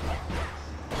 Break them?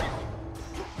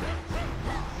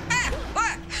 Ah!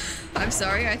 What? I'm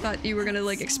sorry, I thought you were gonna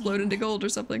like explode into gold or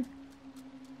something.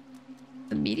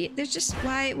 Immediate? There's just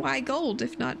why gold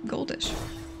if not goldish?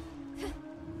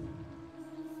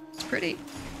 It's pretty.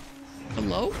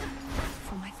 Hello?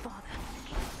 For my father.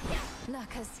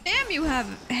 Lurkers. Damn, you have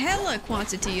hella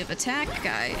quantity of attack,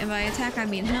 guy. And by attack I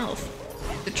mean health.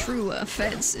 The true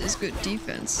offense is good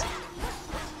defense.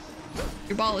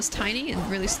 Your ball is tiny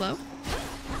and really slow.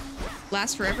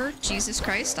 Lasts forever. Jesus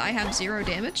Christ, I have 0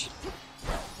 damage.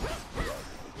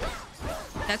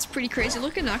 That's pretty crazy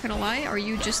looking, not gonna lie. Are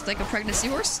you just like a pregnancy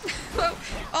horse?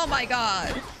 Oh my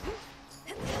god.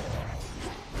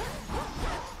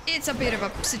 It's a bit of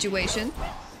a situation.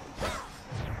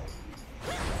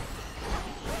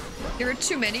 There are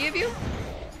too many of you?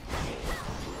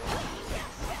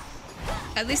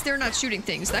 At least they're not shooting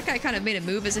things. That guy kind of made a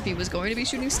move as if he was going to be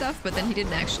shooting stuff, but then he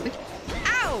didn't actually.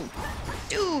 Ow!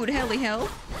 Dude, helly hell.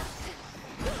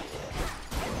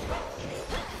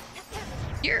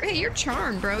 You're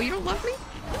charmed, bro. You don't love me?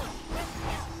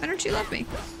 Why don't you love me?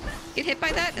 Get hit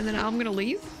by that, and then I'm gonna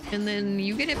leave, and then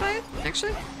you get hit by it,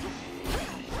 actually.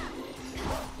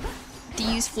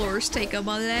 These floors take a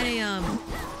millennium.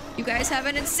 You guys have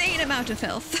an insane amount of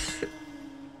health.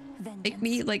 Make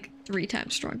me like 3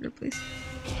 times stronger, please.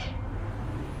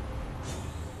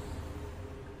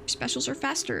 Your specials are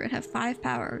faster and have 5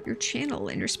 power. Your channel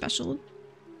and your special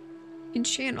in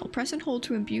channel. Press and hold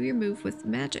to imbue your move with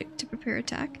magic to prepare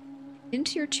attack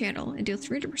into your channel and deal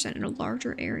 300% in a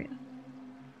larger area.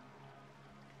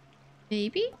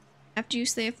 Maybe? After you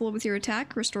stay full with your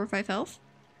attack, restore 5 health.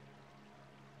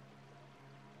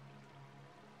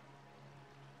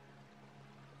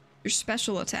 Your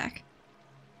special attack.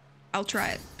 I'll try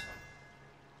it.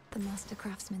 The Master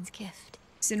Craftsman's gift.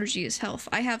 Synergy is health.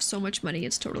 I have so much money,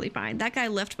 it's totally fine. That guy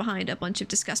left behind a bunch of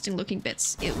disgusting looking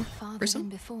bits. Ew. Farther than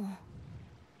before.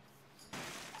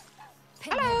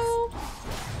 Hello!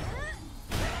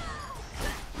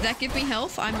 Did that give me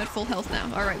health? I'm at full health now.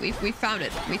 Alright, we found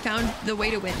it. We found the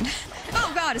way to win.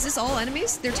 Oh god, is this all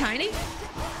enemies? They're tiny?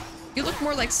 You look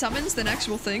more like summons than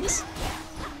actual things.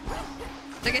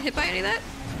 Did I get hit by any of that?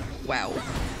 Wow.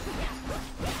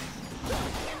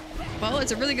 Well,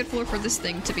 it's a really good floor for this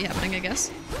thing to be happening, I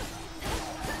guess.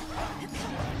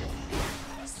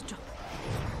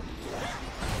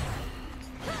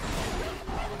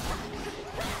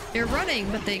 They're running,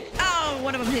 but they... Oh,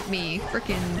 one of them hit me.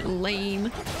 Frickin'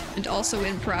 lame. And also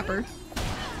improper.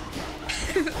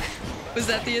 Was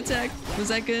that the attack? Was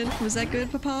that good? Was that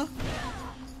good, Papa?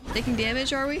 Taking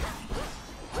damage, are we?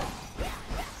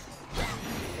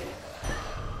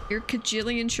 Your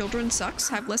cajillion children sucks.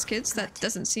 Have less kids. That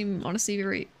doesn't seem, honestly,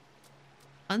 very...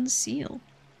 Unseal.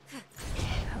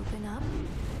 Open up.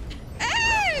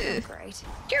 Hey! Oh, great.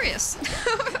 Curious.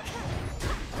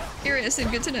 Curious and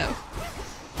good to know.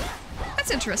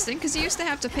 That's interesting, because you used to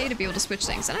have to pay to be able to switch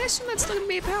things, and I assume that's still gonna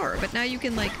be a power, but now you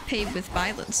can, like, pay with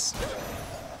violence.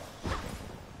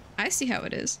 I see how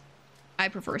it is. I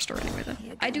prefer a store anyway, though.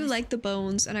 I do like the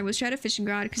bones, and I wish I had a fishing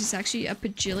rod, because it's actually a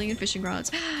bajillion fishing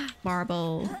rods.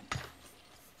 Marble.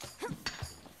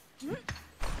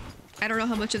 I don't know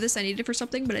how much of this I needed for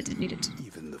something, but I did need it.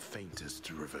 Even the faintest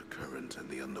river current in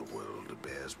the underworld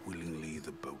bears willingly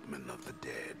the boatmen of the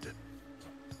dead.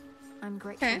 I'm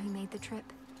grateful you made the trip.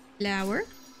 Flower.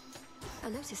 A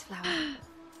lotus flower.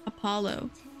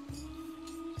 Apollo.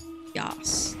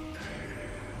 Yas.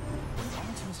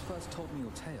 Artemis first told me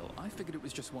your tale. I figured it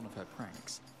was just one of her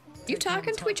pranks. You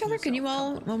talking to each other? Can you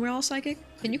all, when we're all psychic?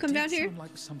 Can you come down here? Sound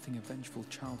like something a vengeful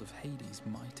child of Hades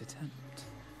might attempt.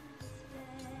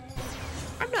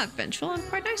 I'm not vengeful. I'm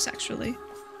quite nice, actually.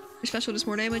 Your special does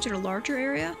more damage in a larger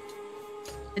area.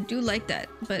 I do like that,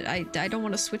 but I don't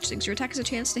want to switch things. Your attack has a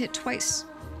chance to hit twice.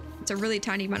 It's a really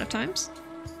tiny amount of times.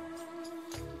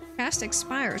 Cast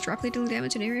expires. Rapidly deal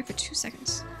damage in an area for 2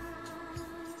 seconds.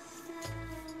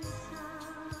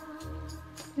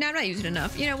 No, I'm not using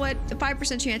enough. You know what? The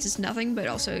 5% chance is nothing, but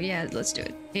also, yeah, let's do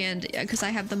it. And because I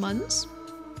have the Muns.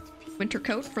 Winter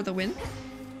coat for the win.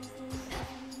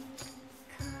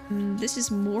 This is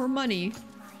more money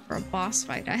for a boss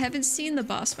fight. I haven't seen the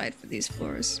boss fight for these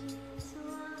floors.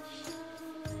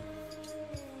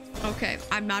 Okay,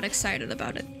 I'm not excited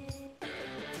about it.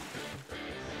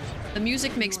 The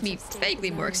music makes me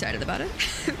vaguely more excited about it.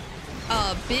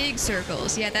 Oh, big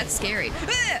circles. Yeah, that's scary.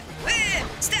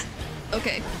 Stop!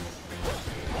 Okay.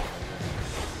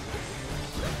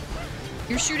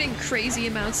 You're shooting crazy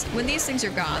amounts. When these things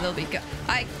are gone, they'll be gone.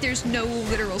 There's no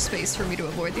literal space for me to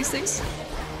avoid these things.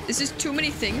 This is too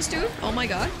many things, dude. Oh my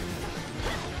god.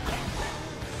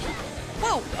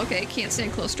 Whoa! Okay, can't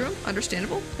stand close to him.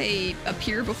 Understandable. Hey,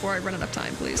 appear before I run out of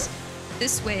time, please.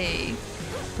 This way.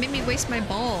 Made me waste my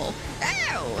ball.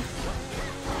 Ow!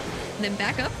 And then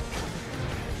back up.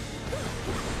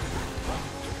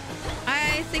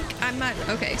 I think I'm not...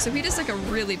 Okay, so he does like a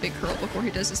really big curl before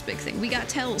he does this big thing. We got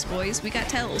tells, boys. We got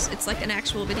tells. It's like an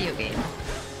actual video game.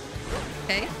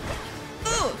 Okay.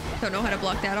 Oh! Don't know how to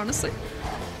block that, honestly.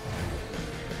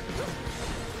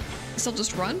 Guess I'll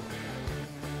just run.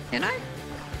 Can I?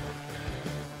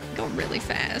 Go really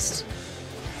fast.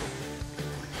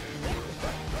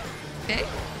 Okay.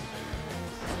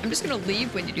 I'm just gonna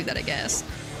leave when you do that, I guess.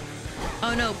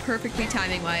 Oh no, perfectly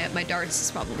timing my darts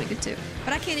is probably good too.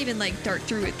 But I can't even like dart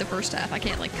through it the first half. I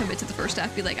can't like commit to the first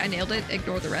half, be like, I nailed it,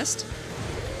 ignore the rest.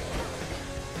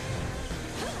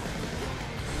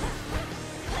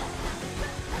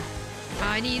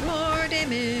 I need more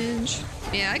damage.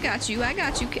 Yeah, I got you, I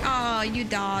got you. Aw, you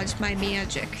dodged my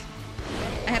magic.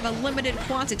 I have a limited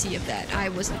quantity of that. I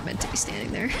wasn't meant to be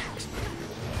standing there.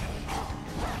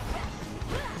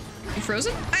 You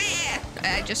frozen? Ah!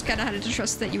 I just kind of had to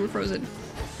trust that you were frozen.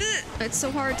 It's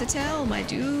so hard to tell, my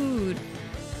dude.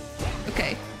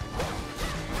 Okay.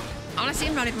 Honestly,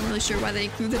 I'm not even really sure why they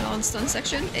include the non-stun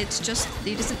section. It's just,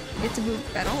 he doesn't get to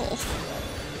move at all.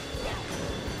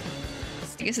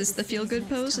 I guess it's the feel-good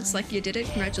pose. It's like you did it.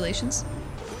 Congratulations.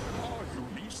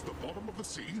 The bottom of the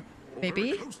sea? Or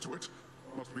Maybe. very close to it.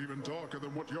 Must be even darker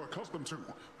than what you're accustomed to.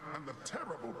 And the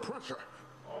terrible pressure.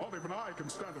 Not even I can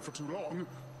stand it for too long.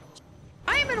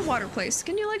 I am in a water place.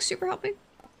 Can you like super help me?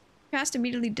 Cast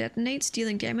immediately detonates,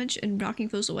 dealing damage and knocking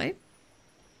foes away.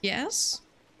 Yes.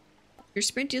 Your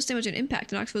sprint deals damage and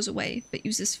impact and knocks foes away, but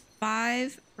uses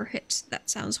 5 per hit.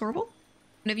 That sounds horrible.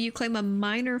 Whenever you claim a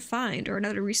minor find or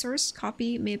another resource,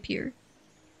 copy may appear.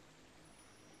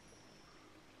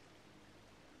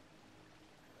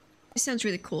 This sounds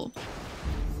really cool.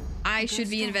 I should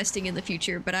be investing in the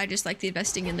future, but I just like the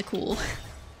investing in the cool.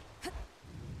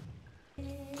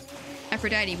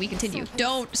 Aphrodite, we continue.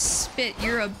 Don't spit,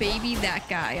 you're a baby, that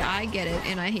guy. I get it,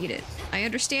 and I hate it. I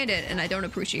understand it, and I don't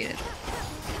appreciate it.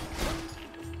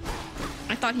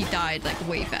 I thought he died, like,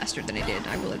 way faster than he did,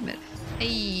 I will admit.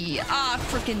 Hey,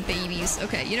 frickin' babies.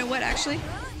 Okay, you know what, actually?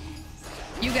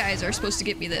 You guys are supposed to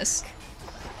get me this.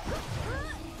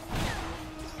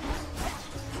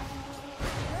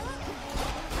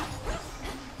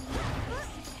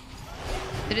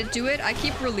 Did it do it? I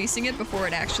keep releasing it before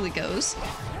it actually goes.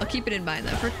 I'll keep it in mind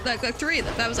though. For like 3 of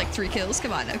them. That was like 3 kills.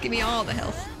 Come on now, give me all the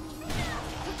health.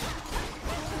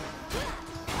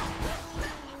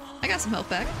 I got some health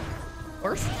back.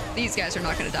 Worth. These guys are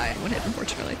not gonna die in one hit,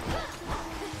 unfortunately.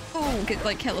 Oh, get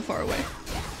like hella far away.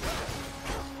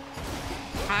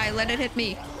 I let it hit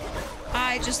me.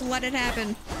 I just let it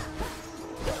happen.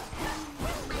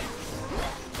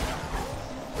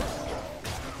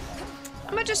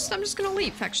 I'm just gonna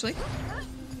leave, actually.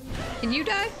 Can you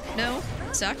die? No?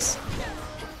 Sucks.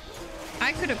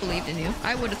 I could have believed in you.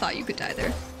 I would have thought you could die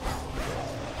there.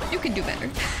 You can do better.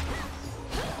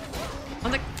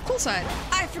 On the cool side,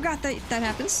 I forgot that that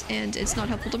happens, and it's not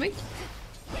helpful to me.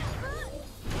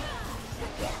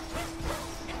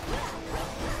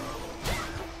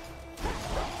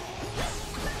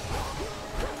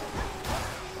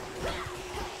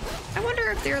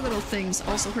 Their little things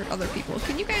also hurt other people.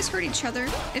 Can you guys hurt each other?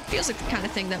 It feels like the kind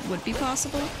of thing that would be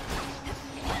possible.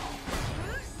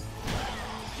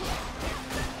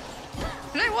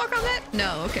 Did I walk on that?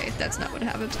 No, okay, that's not what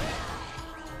happened.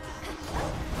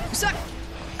 You suck!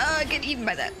 Get eaten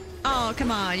by that. Oh, come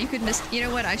on, you could miss. You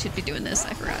know what? I should be doing this.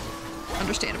 I forgot.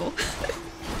 Understandable.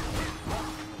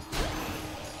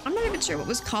 I'm not even sure what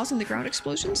was causing the ground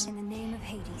explosions. In the name of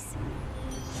Hades.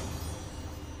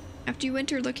 After you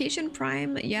enter location,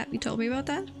 prime, yeah, you told me about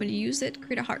that. When you use it,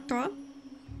 create a heartthrob.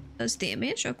 Does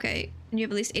damage, okay. And you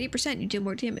have at least 80%, you deal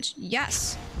more damage.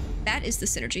 Yes! That is the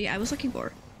synergy I was looking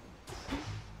for.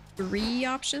 3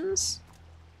 options.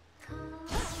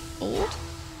 Old?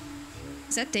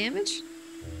 Is that damage?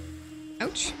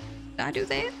 Ouch. Did I do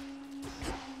that?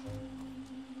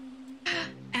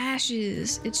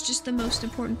 Ashes. It's just the most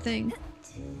important thing.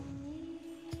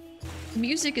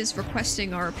 Music is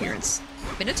requesting our appearance.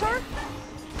 Minotaur?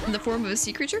 In the form of a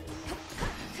sea creature?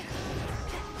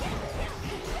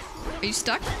 Are you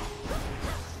stuck?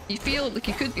 You feel like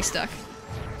you could be stuck.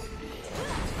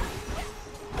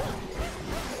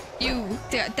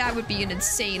 That would be an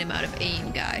insane amount of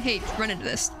aim, guy. Hey, run into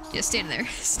this. Yeah, stand in there.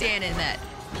 Stand in that.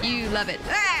 You love it.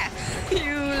 Ah!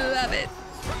 You love it.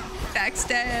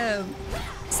 Backstab.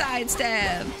 Side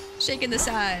stab. Shaking the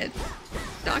side.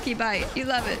 Donkey bite. You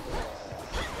love it.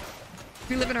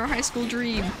 We live in our high school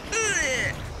dream.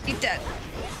 Ugh! Eat that.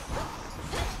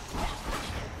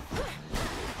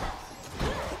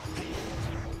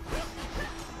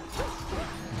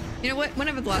 You know what?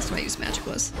 Whenever the last time I used magic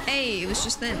was. Hey, it was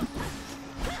just then.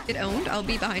 Get owned. I'll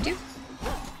be behind you.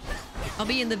 I'll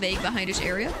be in the vague behindish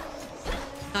area.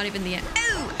 Not even the end.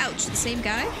 Oh! Ouch! The same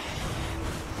guy?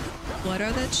 What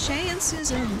are the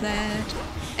chances of that?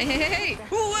 Hey, hey, hey, hey!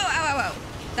 Ooh, whoa, ow, ow, ow!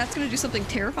 That's gonna do something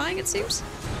terrifying, it seems.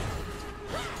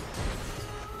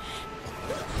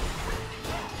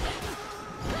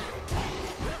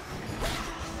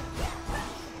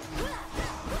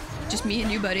 Just me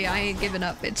and you, buddy. I ain't giving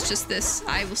up. It's just this.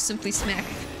 I will simply smack.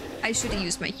 I should have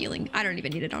used my healing. I don't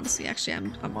even need it, honestly. Actually,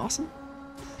 I'm awesome.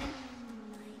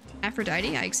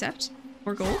 Aphrodite, I accept.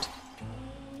 More gold.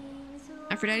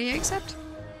 Aphrodite, I accept.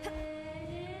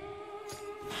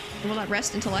 I will not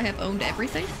rest until I have owned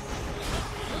everything.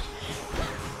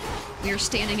 We are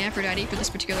standing Aphrodite for this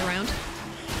particular round.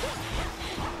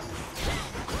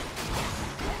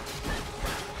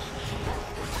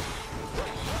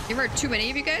 You've heard too many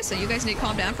of you guys, so you guys need to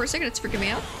calm down for a second. It's freaking me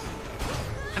out.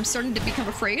 I'm starting to become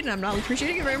afraid, and I'm not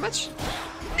appreciating it very much.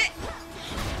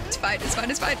 It's fine, it's fine,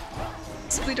 it's fine.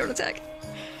 Simply don't attack.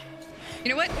 You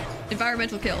know what?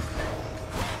 Environmental kill.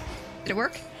 Did it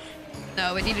work?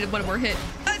 No, it needed one more hit.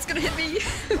 Oh, it's gonna hit me!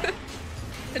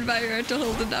 Environmental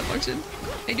hold did not function.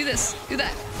 Hey, do this. Do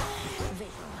that.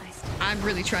 I'm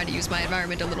really trying to use my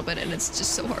environment a little bit, and it's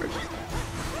just so hard.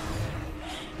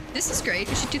 This is great.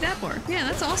 We should do that more. Yeah,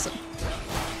 that's awesome.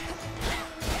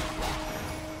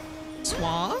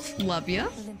 Suave. Love ya.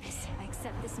 Olympus, I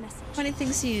accept this message. Funny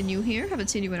thing seeing you here. Haven't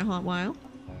seen you in a hot while.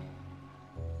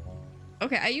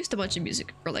 Okay, I used a bunch of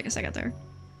music for like a second there.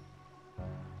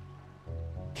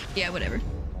 Yeah, whatever.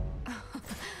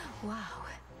 Wow.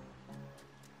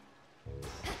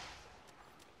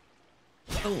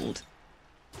 Gold.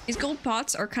 These gold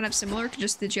pots are kind of similar to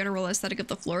just the general aesthetic of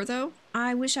the floor, though.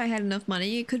 I wish I had enough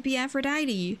money. It could be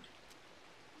Aphrodite.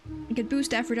 I could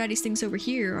boost Aphrodite's things over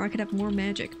here, or I could have more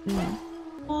magic.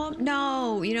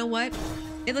 No, you know what?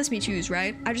 It lets me choose,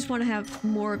 right? I just want to have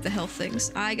more of the health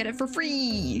things. I get it for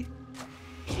free.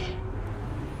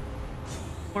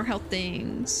 More health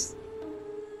things.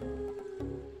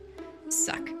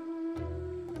 Suck.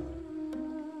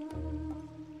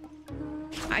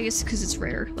 I guess because it's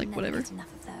rare, like whatever.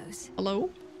 Hello?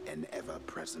 An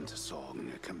ever-present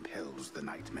song compels the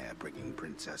nightmare-bringing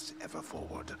princess ever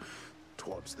forward,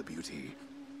 towards the beauty,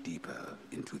 deeper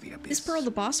into the abyss. Is Pearl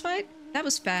the boss fight? That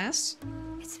was fast.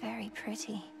 It's very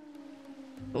pretty.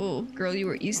 Oh, girl, you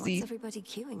were easily. What's everybody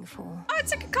queuing for? Oh,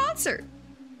 it's like a concert.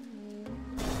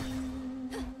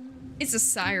 It's a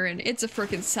siren. It's a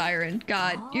freaking siren.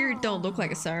 God, you don't look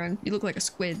like a siren. You look like a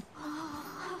squid.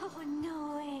 Oh,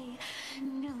 no way.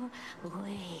 No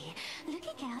way. Look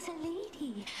at Gal's a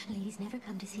lady. Ladies never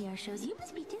come to see our shows. You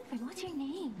must be different. What's your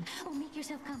name? Oh, make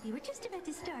yourself comfy. We're just about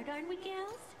to start, aren't we,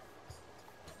 Gals?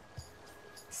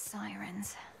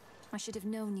 Sirens. I should have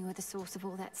known you were the source of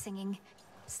all that singing.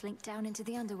 Slinked down into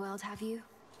the underworld, have you?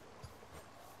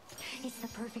 It's the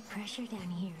perfect pressure down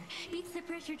here. Beats the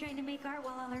pressure trying to make art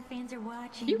while all our fans are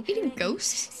watching. You eating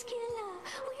ghosts? Skilla,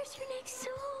 where's your next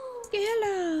song?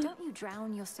 Skilla. Don't you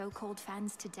drown your so-called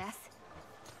fans to death?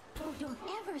 Oh, don't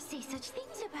ever say such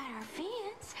things about our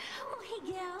fans. Oh,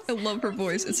 hey, gals. I love her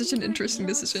voice. It's such an interesting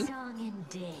decision. Song and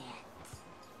dance.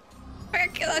 I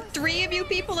gotta kill 3 of you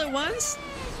people at once?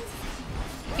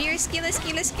 Fear,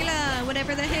 skilla,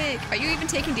 whatever the heck. Are you even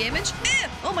taking damage? Eh!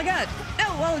 Oh my god. No,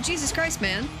 oh Jesus Christ,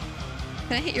 man.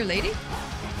 Can I hit your lady?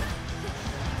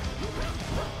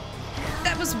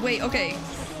 That was way, okay.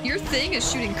 Your thing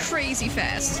is shooting crazy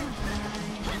fast.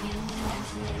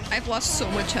 I've lost so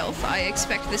much health. I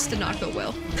expect this to not go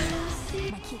well.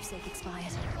 My keepsake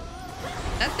expired.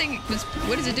 That thing was,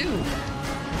 what does it do?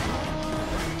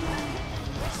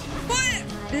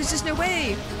 What? There's just no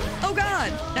way. Oh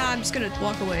god. Nah, I'm just gonna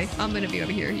walk away. I'm gonna be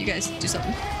over here. You guys do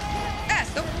something. Ah,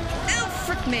 no. Oh,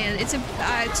 frick, man. It's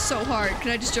so hard.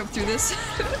 Can I just jump through this?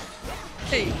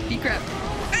 Hey, eat crap.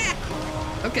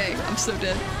 Ah! Okay, I'm so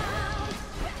dead.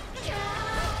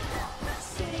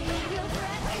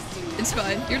 It's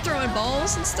fine. You're throwing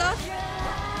balls and stuff?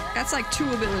 That's like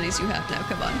 2 abilities you have now.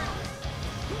 Come on.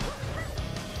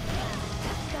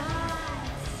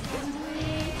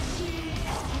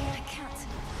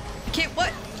 I can't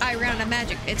what? I ran out of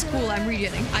magic. It's cool. I'm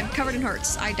regenning. I'm covered in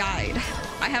hearts. I died.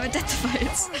 I haven't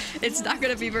death. It's not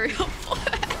gonna be very helpful.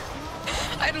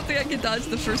 I don't think I can dodge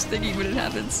the first thingy when it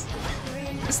happens.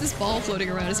 What's this ball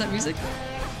floating around? Is that music?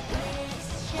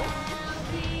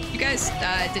 You guys,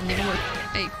 it didn't even work.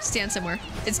 Hey, stand somewhere.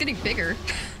 It's getting bigger.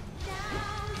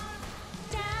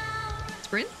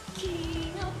 Sprint?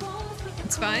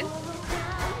 It's fine.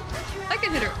 I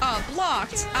can hit her. Oh,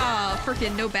 blocked. Ah, oh,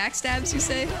 freaking no backstabs, you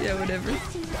say? Yeah, whatever.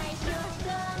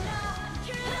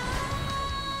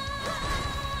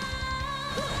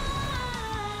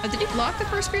 Oh, did he block the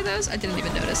first few of those? I didn't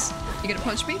even notice. You gonna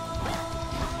punch me?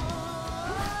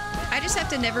 I just have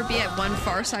to never be at one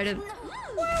far side of...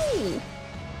 Whoa!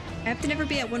 I have to never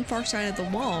be at one far side of the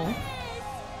wall.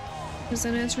 Because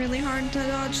then it's really hard to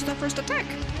dodge the first attack.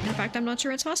 In fact, I'm not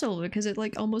sure it's possible because it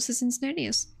like almost is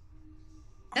instantaneous.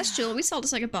 That's chill. We saw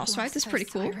this like a boss fight. That's pretty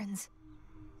cool.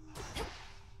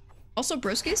 Also,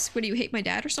 broskies, what do you hate my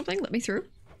dad or something? Let me through.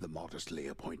 The modestly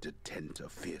appointed tent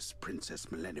of fierce Princess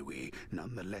Melenui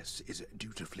nonetheless is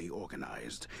dutifully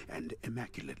organized and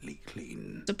immaculately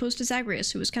clean. As opposed to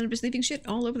Zagreus, who was kind of just leaving shit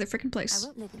all over the frickin' place. I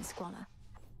won't live in squalor.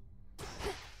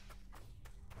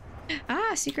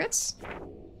 Ah, secrets.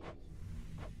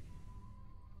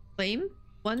 Flame.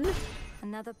 1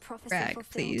 Another prophecy frag,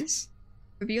 fulfilled. please.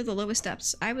 Reveal the lowest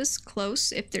depths. I was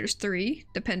close if there's 3,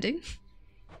 depending.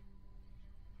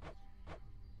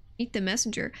 Meet the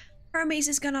messenger. Hermes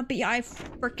is gonna be. I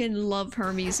freaking love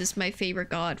Hermes. Is my favorite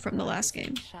god from the last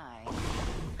game.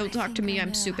 Don't talk to me.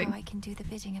 I'm souping. I can do the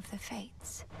bidding of the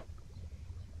fates.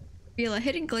 Reveal a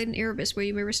hidden glade in Erebus where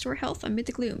you may restore health amid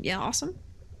the gloom. Yeah, awesome.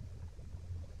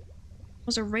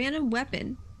 Was a random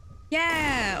weapon.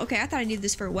 Yeah! Okay, I thought I needed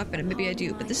this for a weapon, and maybe I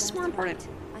do, but this is more important.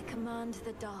 I command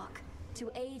the dark to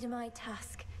aid my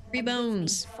task. 3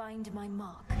 bones. Find my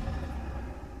mark.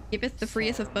 Giveth the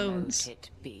freeth of bones. It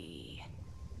be.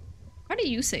 How do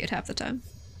you say it half the time?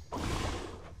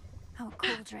 Oh,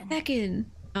 cauldron. Heckin'.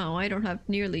 Oh, I don't have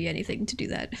nearly anything to do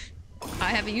that. I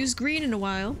haven't used green in a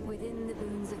while. Within the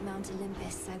boons of Mount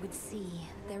Olympus, I would see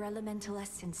their elemental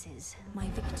essences, my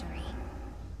victory.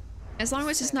 As long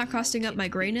as it's not costing up my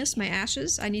grayness, my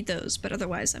ashes, I need those, but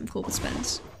otherwise I'm cool with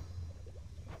spends.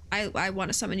 I want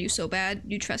to summon you so bad,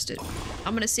 you trust it.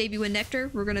 I'm gonna save you in Nectar,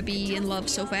 we're gonna be in love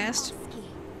so fast.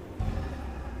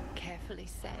 Carefully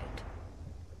said.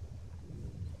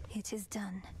 It is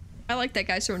done. I like that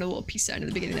guy throwing a little peace sign in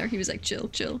the beginning there. He was like, chill,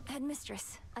 chill.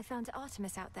 Headmistress, I found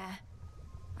Artemis out there.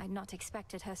 I'd not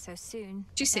expected her so soon.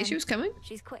 Did she say she was coming?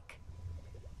 She's quick.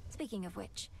 Speaking of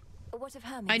which, what of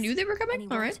Hermes? I knew they were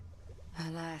coming? Alright.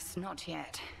 Alas, not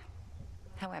yet.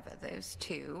 However, those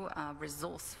two are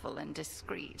resourceful and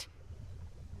discreet.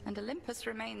 And Olympus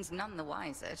remains none the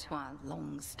wiser to our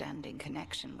long-standing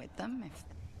connection with them, if...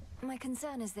 My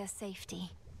concern is their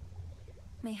safety.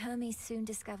 May Hermes soon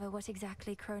discover what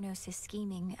exactly Kronos is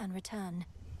scheming and return.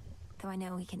 Though I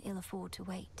know he can ill afford to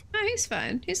wait. Oh, he's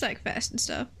fine. He's like fast and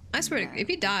stuff. I swear, if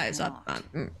he dies,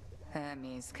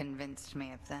 Hermes convinced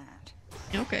me of that.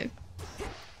 Okay.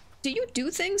 Do you do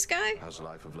things, guy? How's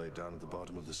life of late down at the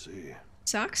bottom of the sea?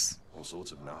 Sucks. All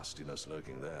sorts of nastiness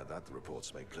lurking there, that the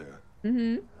reports make clear.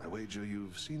 Mm-hmm. I wager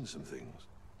you've seen some things.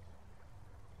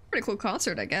 Pretty cool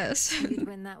concert, I guess. You'd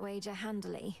win that wager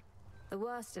handily. The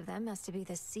worst of them has to be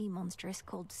the sea monstrous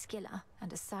called Scylla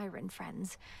and a siren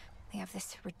friends. They have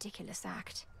this ridiculous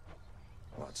act.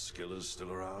 What, Scylla's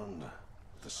still around?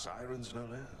 The sirens, no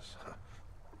less?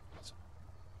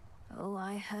 Oh,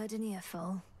 I heard an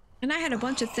earful. And I had a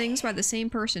bunch of things by the same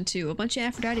person too. A bunch of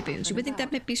Aphrodite boons. You would think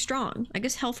that might be strong. I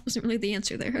guess health wasn't really the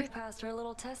answer there. We passed her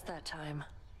little test that time.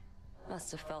 Must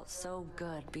have felt so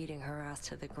good beating her ass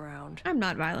to the ground. I'm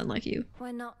not violent like you.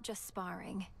 We're not just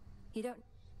sparring. You don't...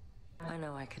 I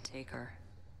know I could take her.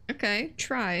 Okay,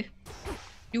 try.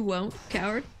 You won't,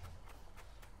 coward.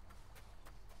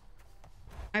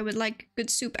 I would like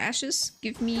good soup ashes.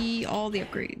 Give me all the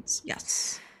upgrades.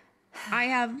 Yes. I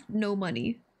have no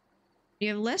money. You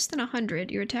have less than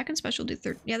 100. Your attack and special do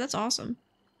 30. Yeah, that's awesome.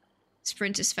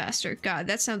 Sprint is faster. God,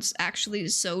 that sounds actually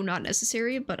so not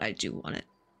necessary, but I do want it.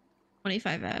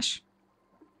 25 ash.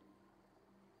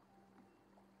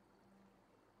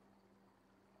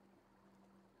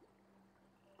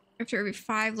 After every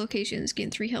 5 locations, gain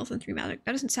 3 health and 3 magic.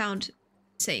 That doesn't sound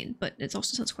insane, but it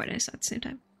also sounds quite nice at the same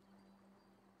time.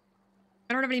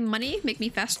 I don't have any money. Make me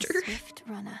faster. Swift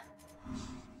runner.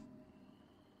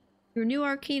 Your new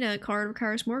Arcana card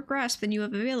requires more grasp than you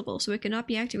have available, so it cannot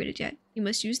be activated yet. You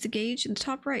must use the gauge in the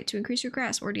top right to increase your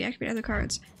grasp or deactivate other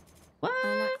cards. What?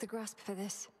 I lack the grasp for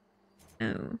this.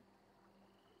 Oh.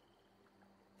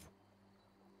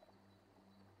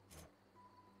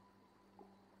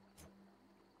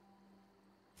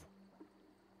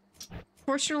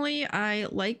 Fortunately, I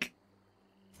like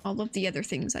all of the other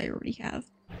things I already have.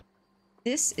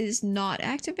 This is not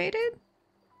activated.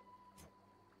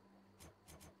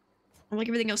 I like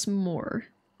everything else more.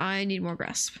 I need more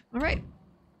grasp. Alright.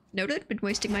 Noted. Been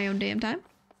wasting my own damn time.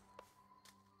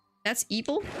 That's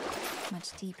evil.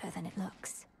 Much deeper than it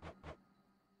looks.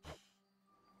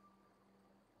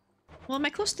 Well, am I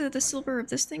close to the silver of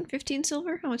this thing? 15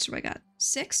 silver? How much do I got?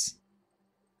 6?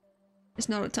 It's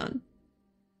not a ton.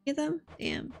 Get them?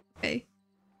 Damn. Okay.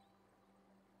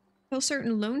 Kill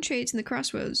certain lone trades in the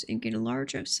crossroads and gain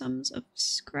larger sums of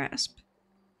grasp.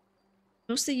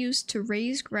 Mostly used to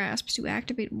raise grasp to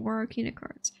activate more Arcana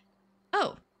cards.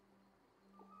 Oh!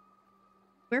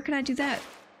 Where can I do that?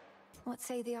 What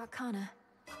say the Arcana?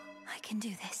 I can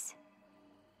do this.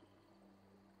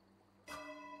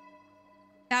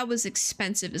 That was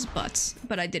expensive as butts,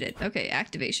 but I did it. Okay,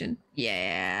 activation.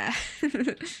 Yeah.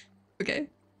 Okay.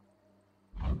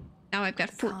 Now I've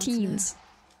got 14s.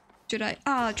 Should I?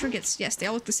 Ah, trinkets. Yes, they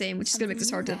all look the same, which is gonna make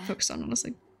this hard to focus on,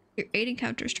 honestly. Your 8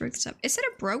 encounters to this up. It said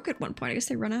it broke at one point. I guess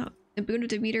they run out. The boon of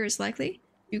Demeter is likely.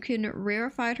 You can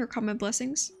rarefy her common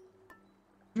blessings.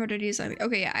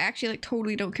 Okay, yeah, I actually like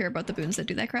totally don't care about the boons that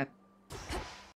do that crap.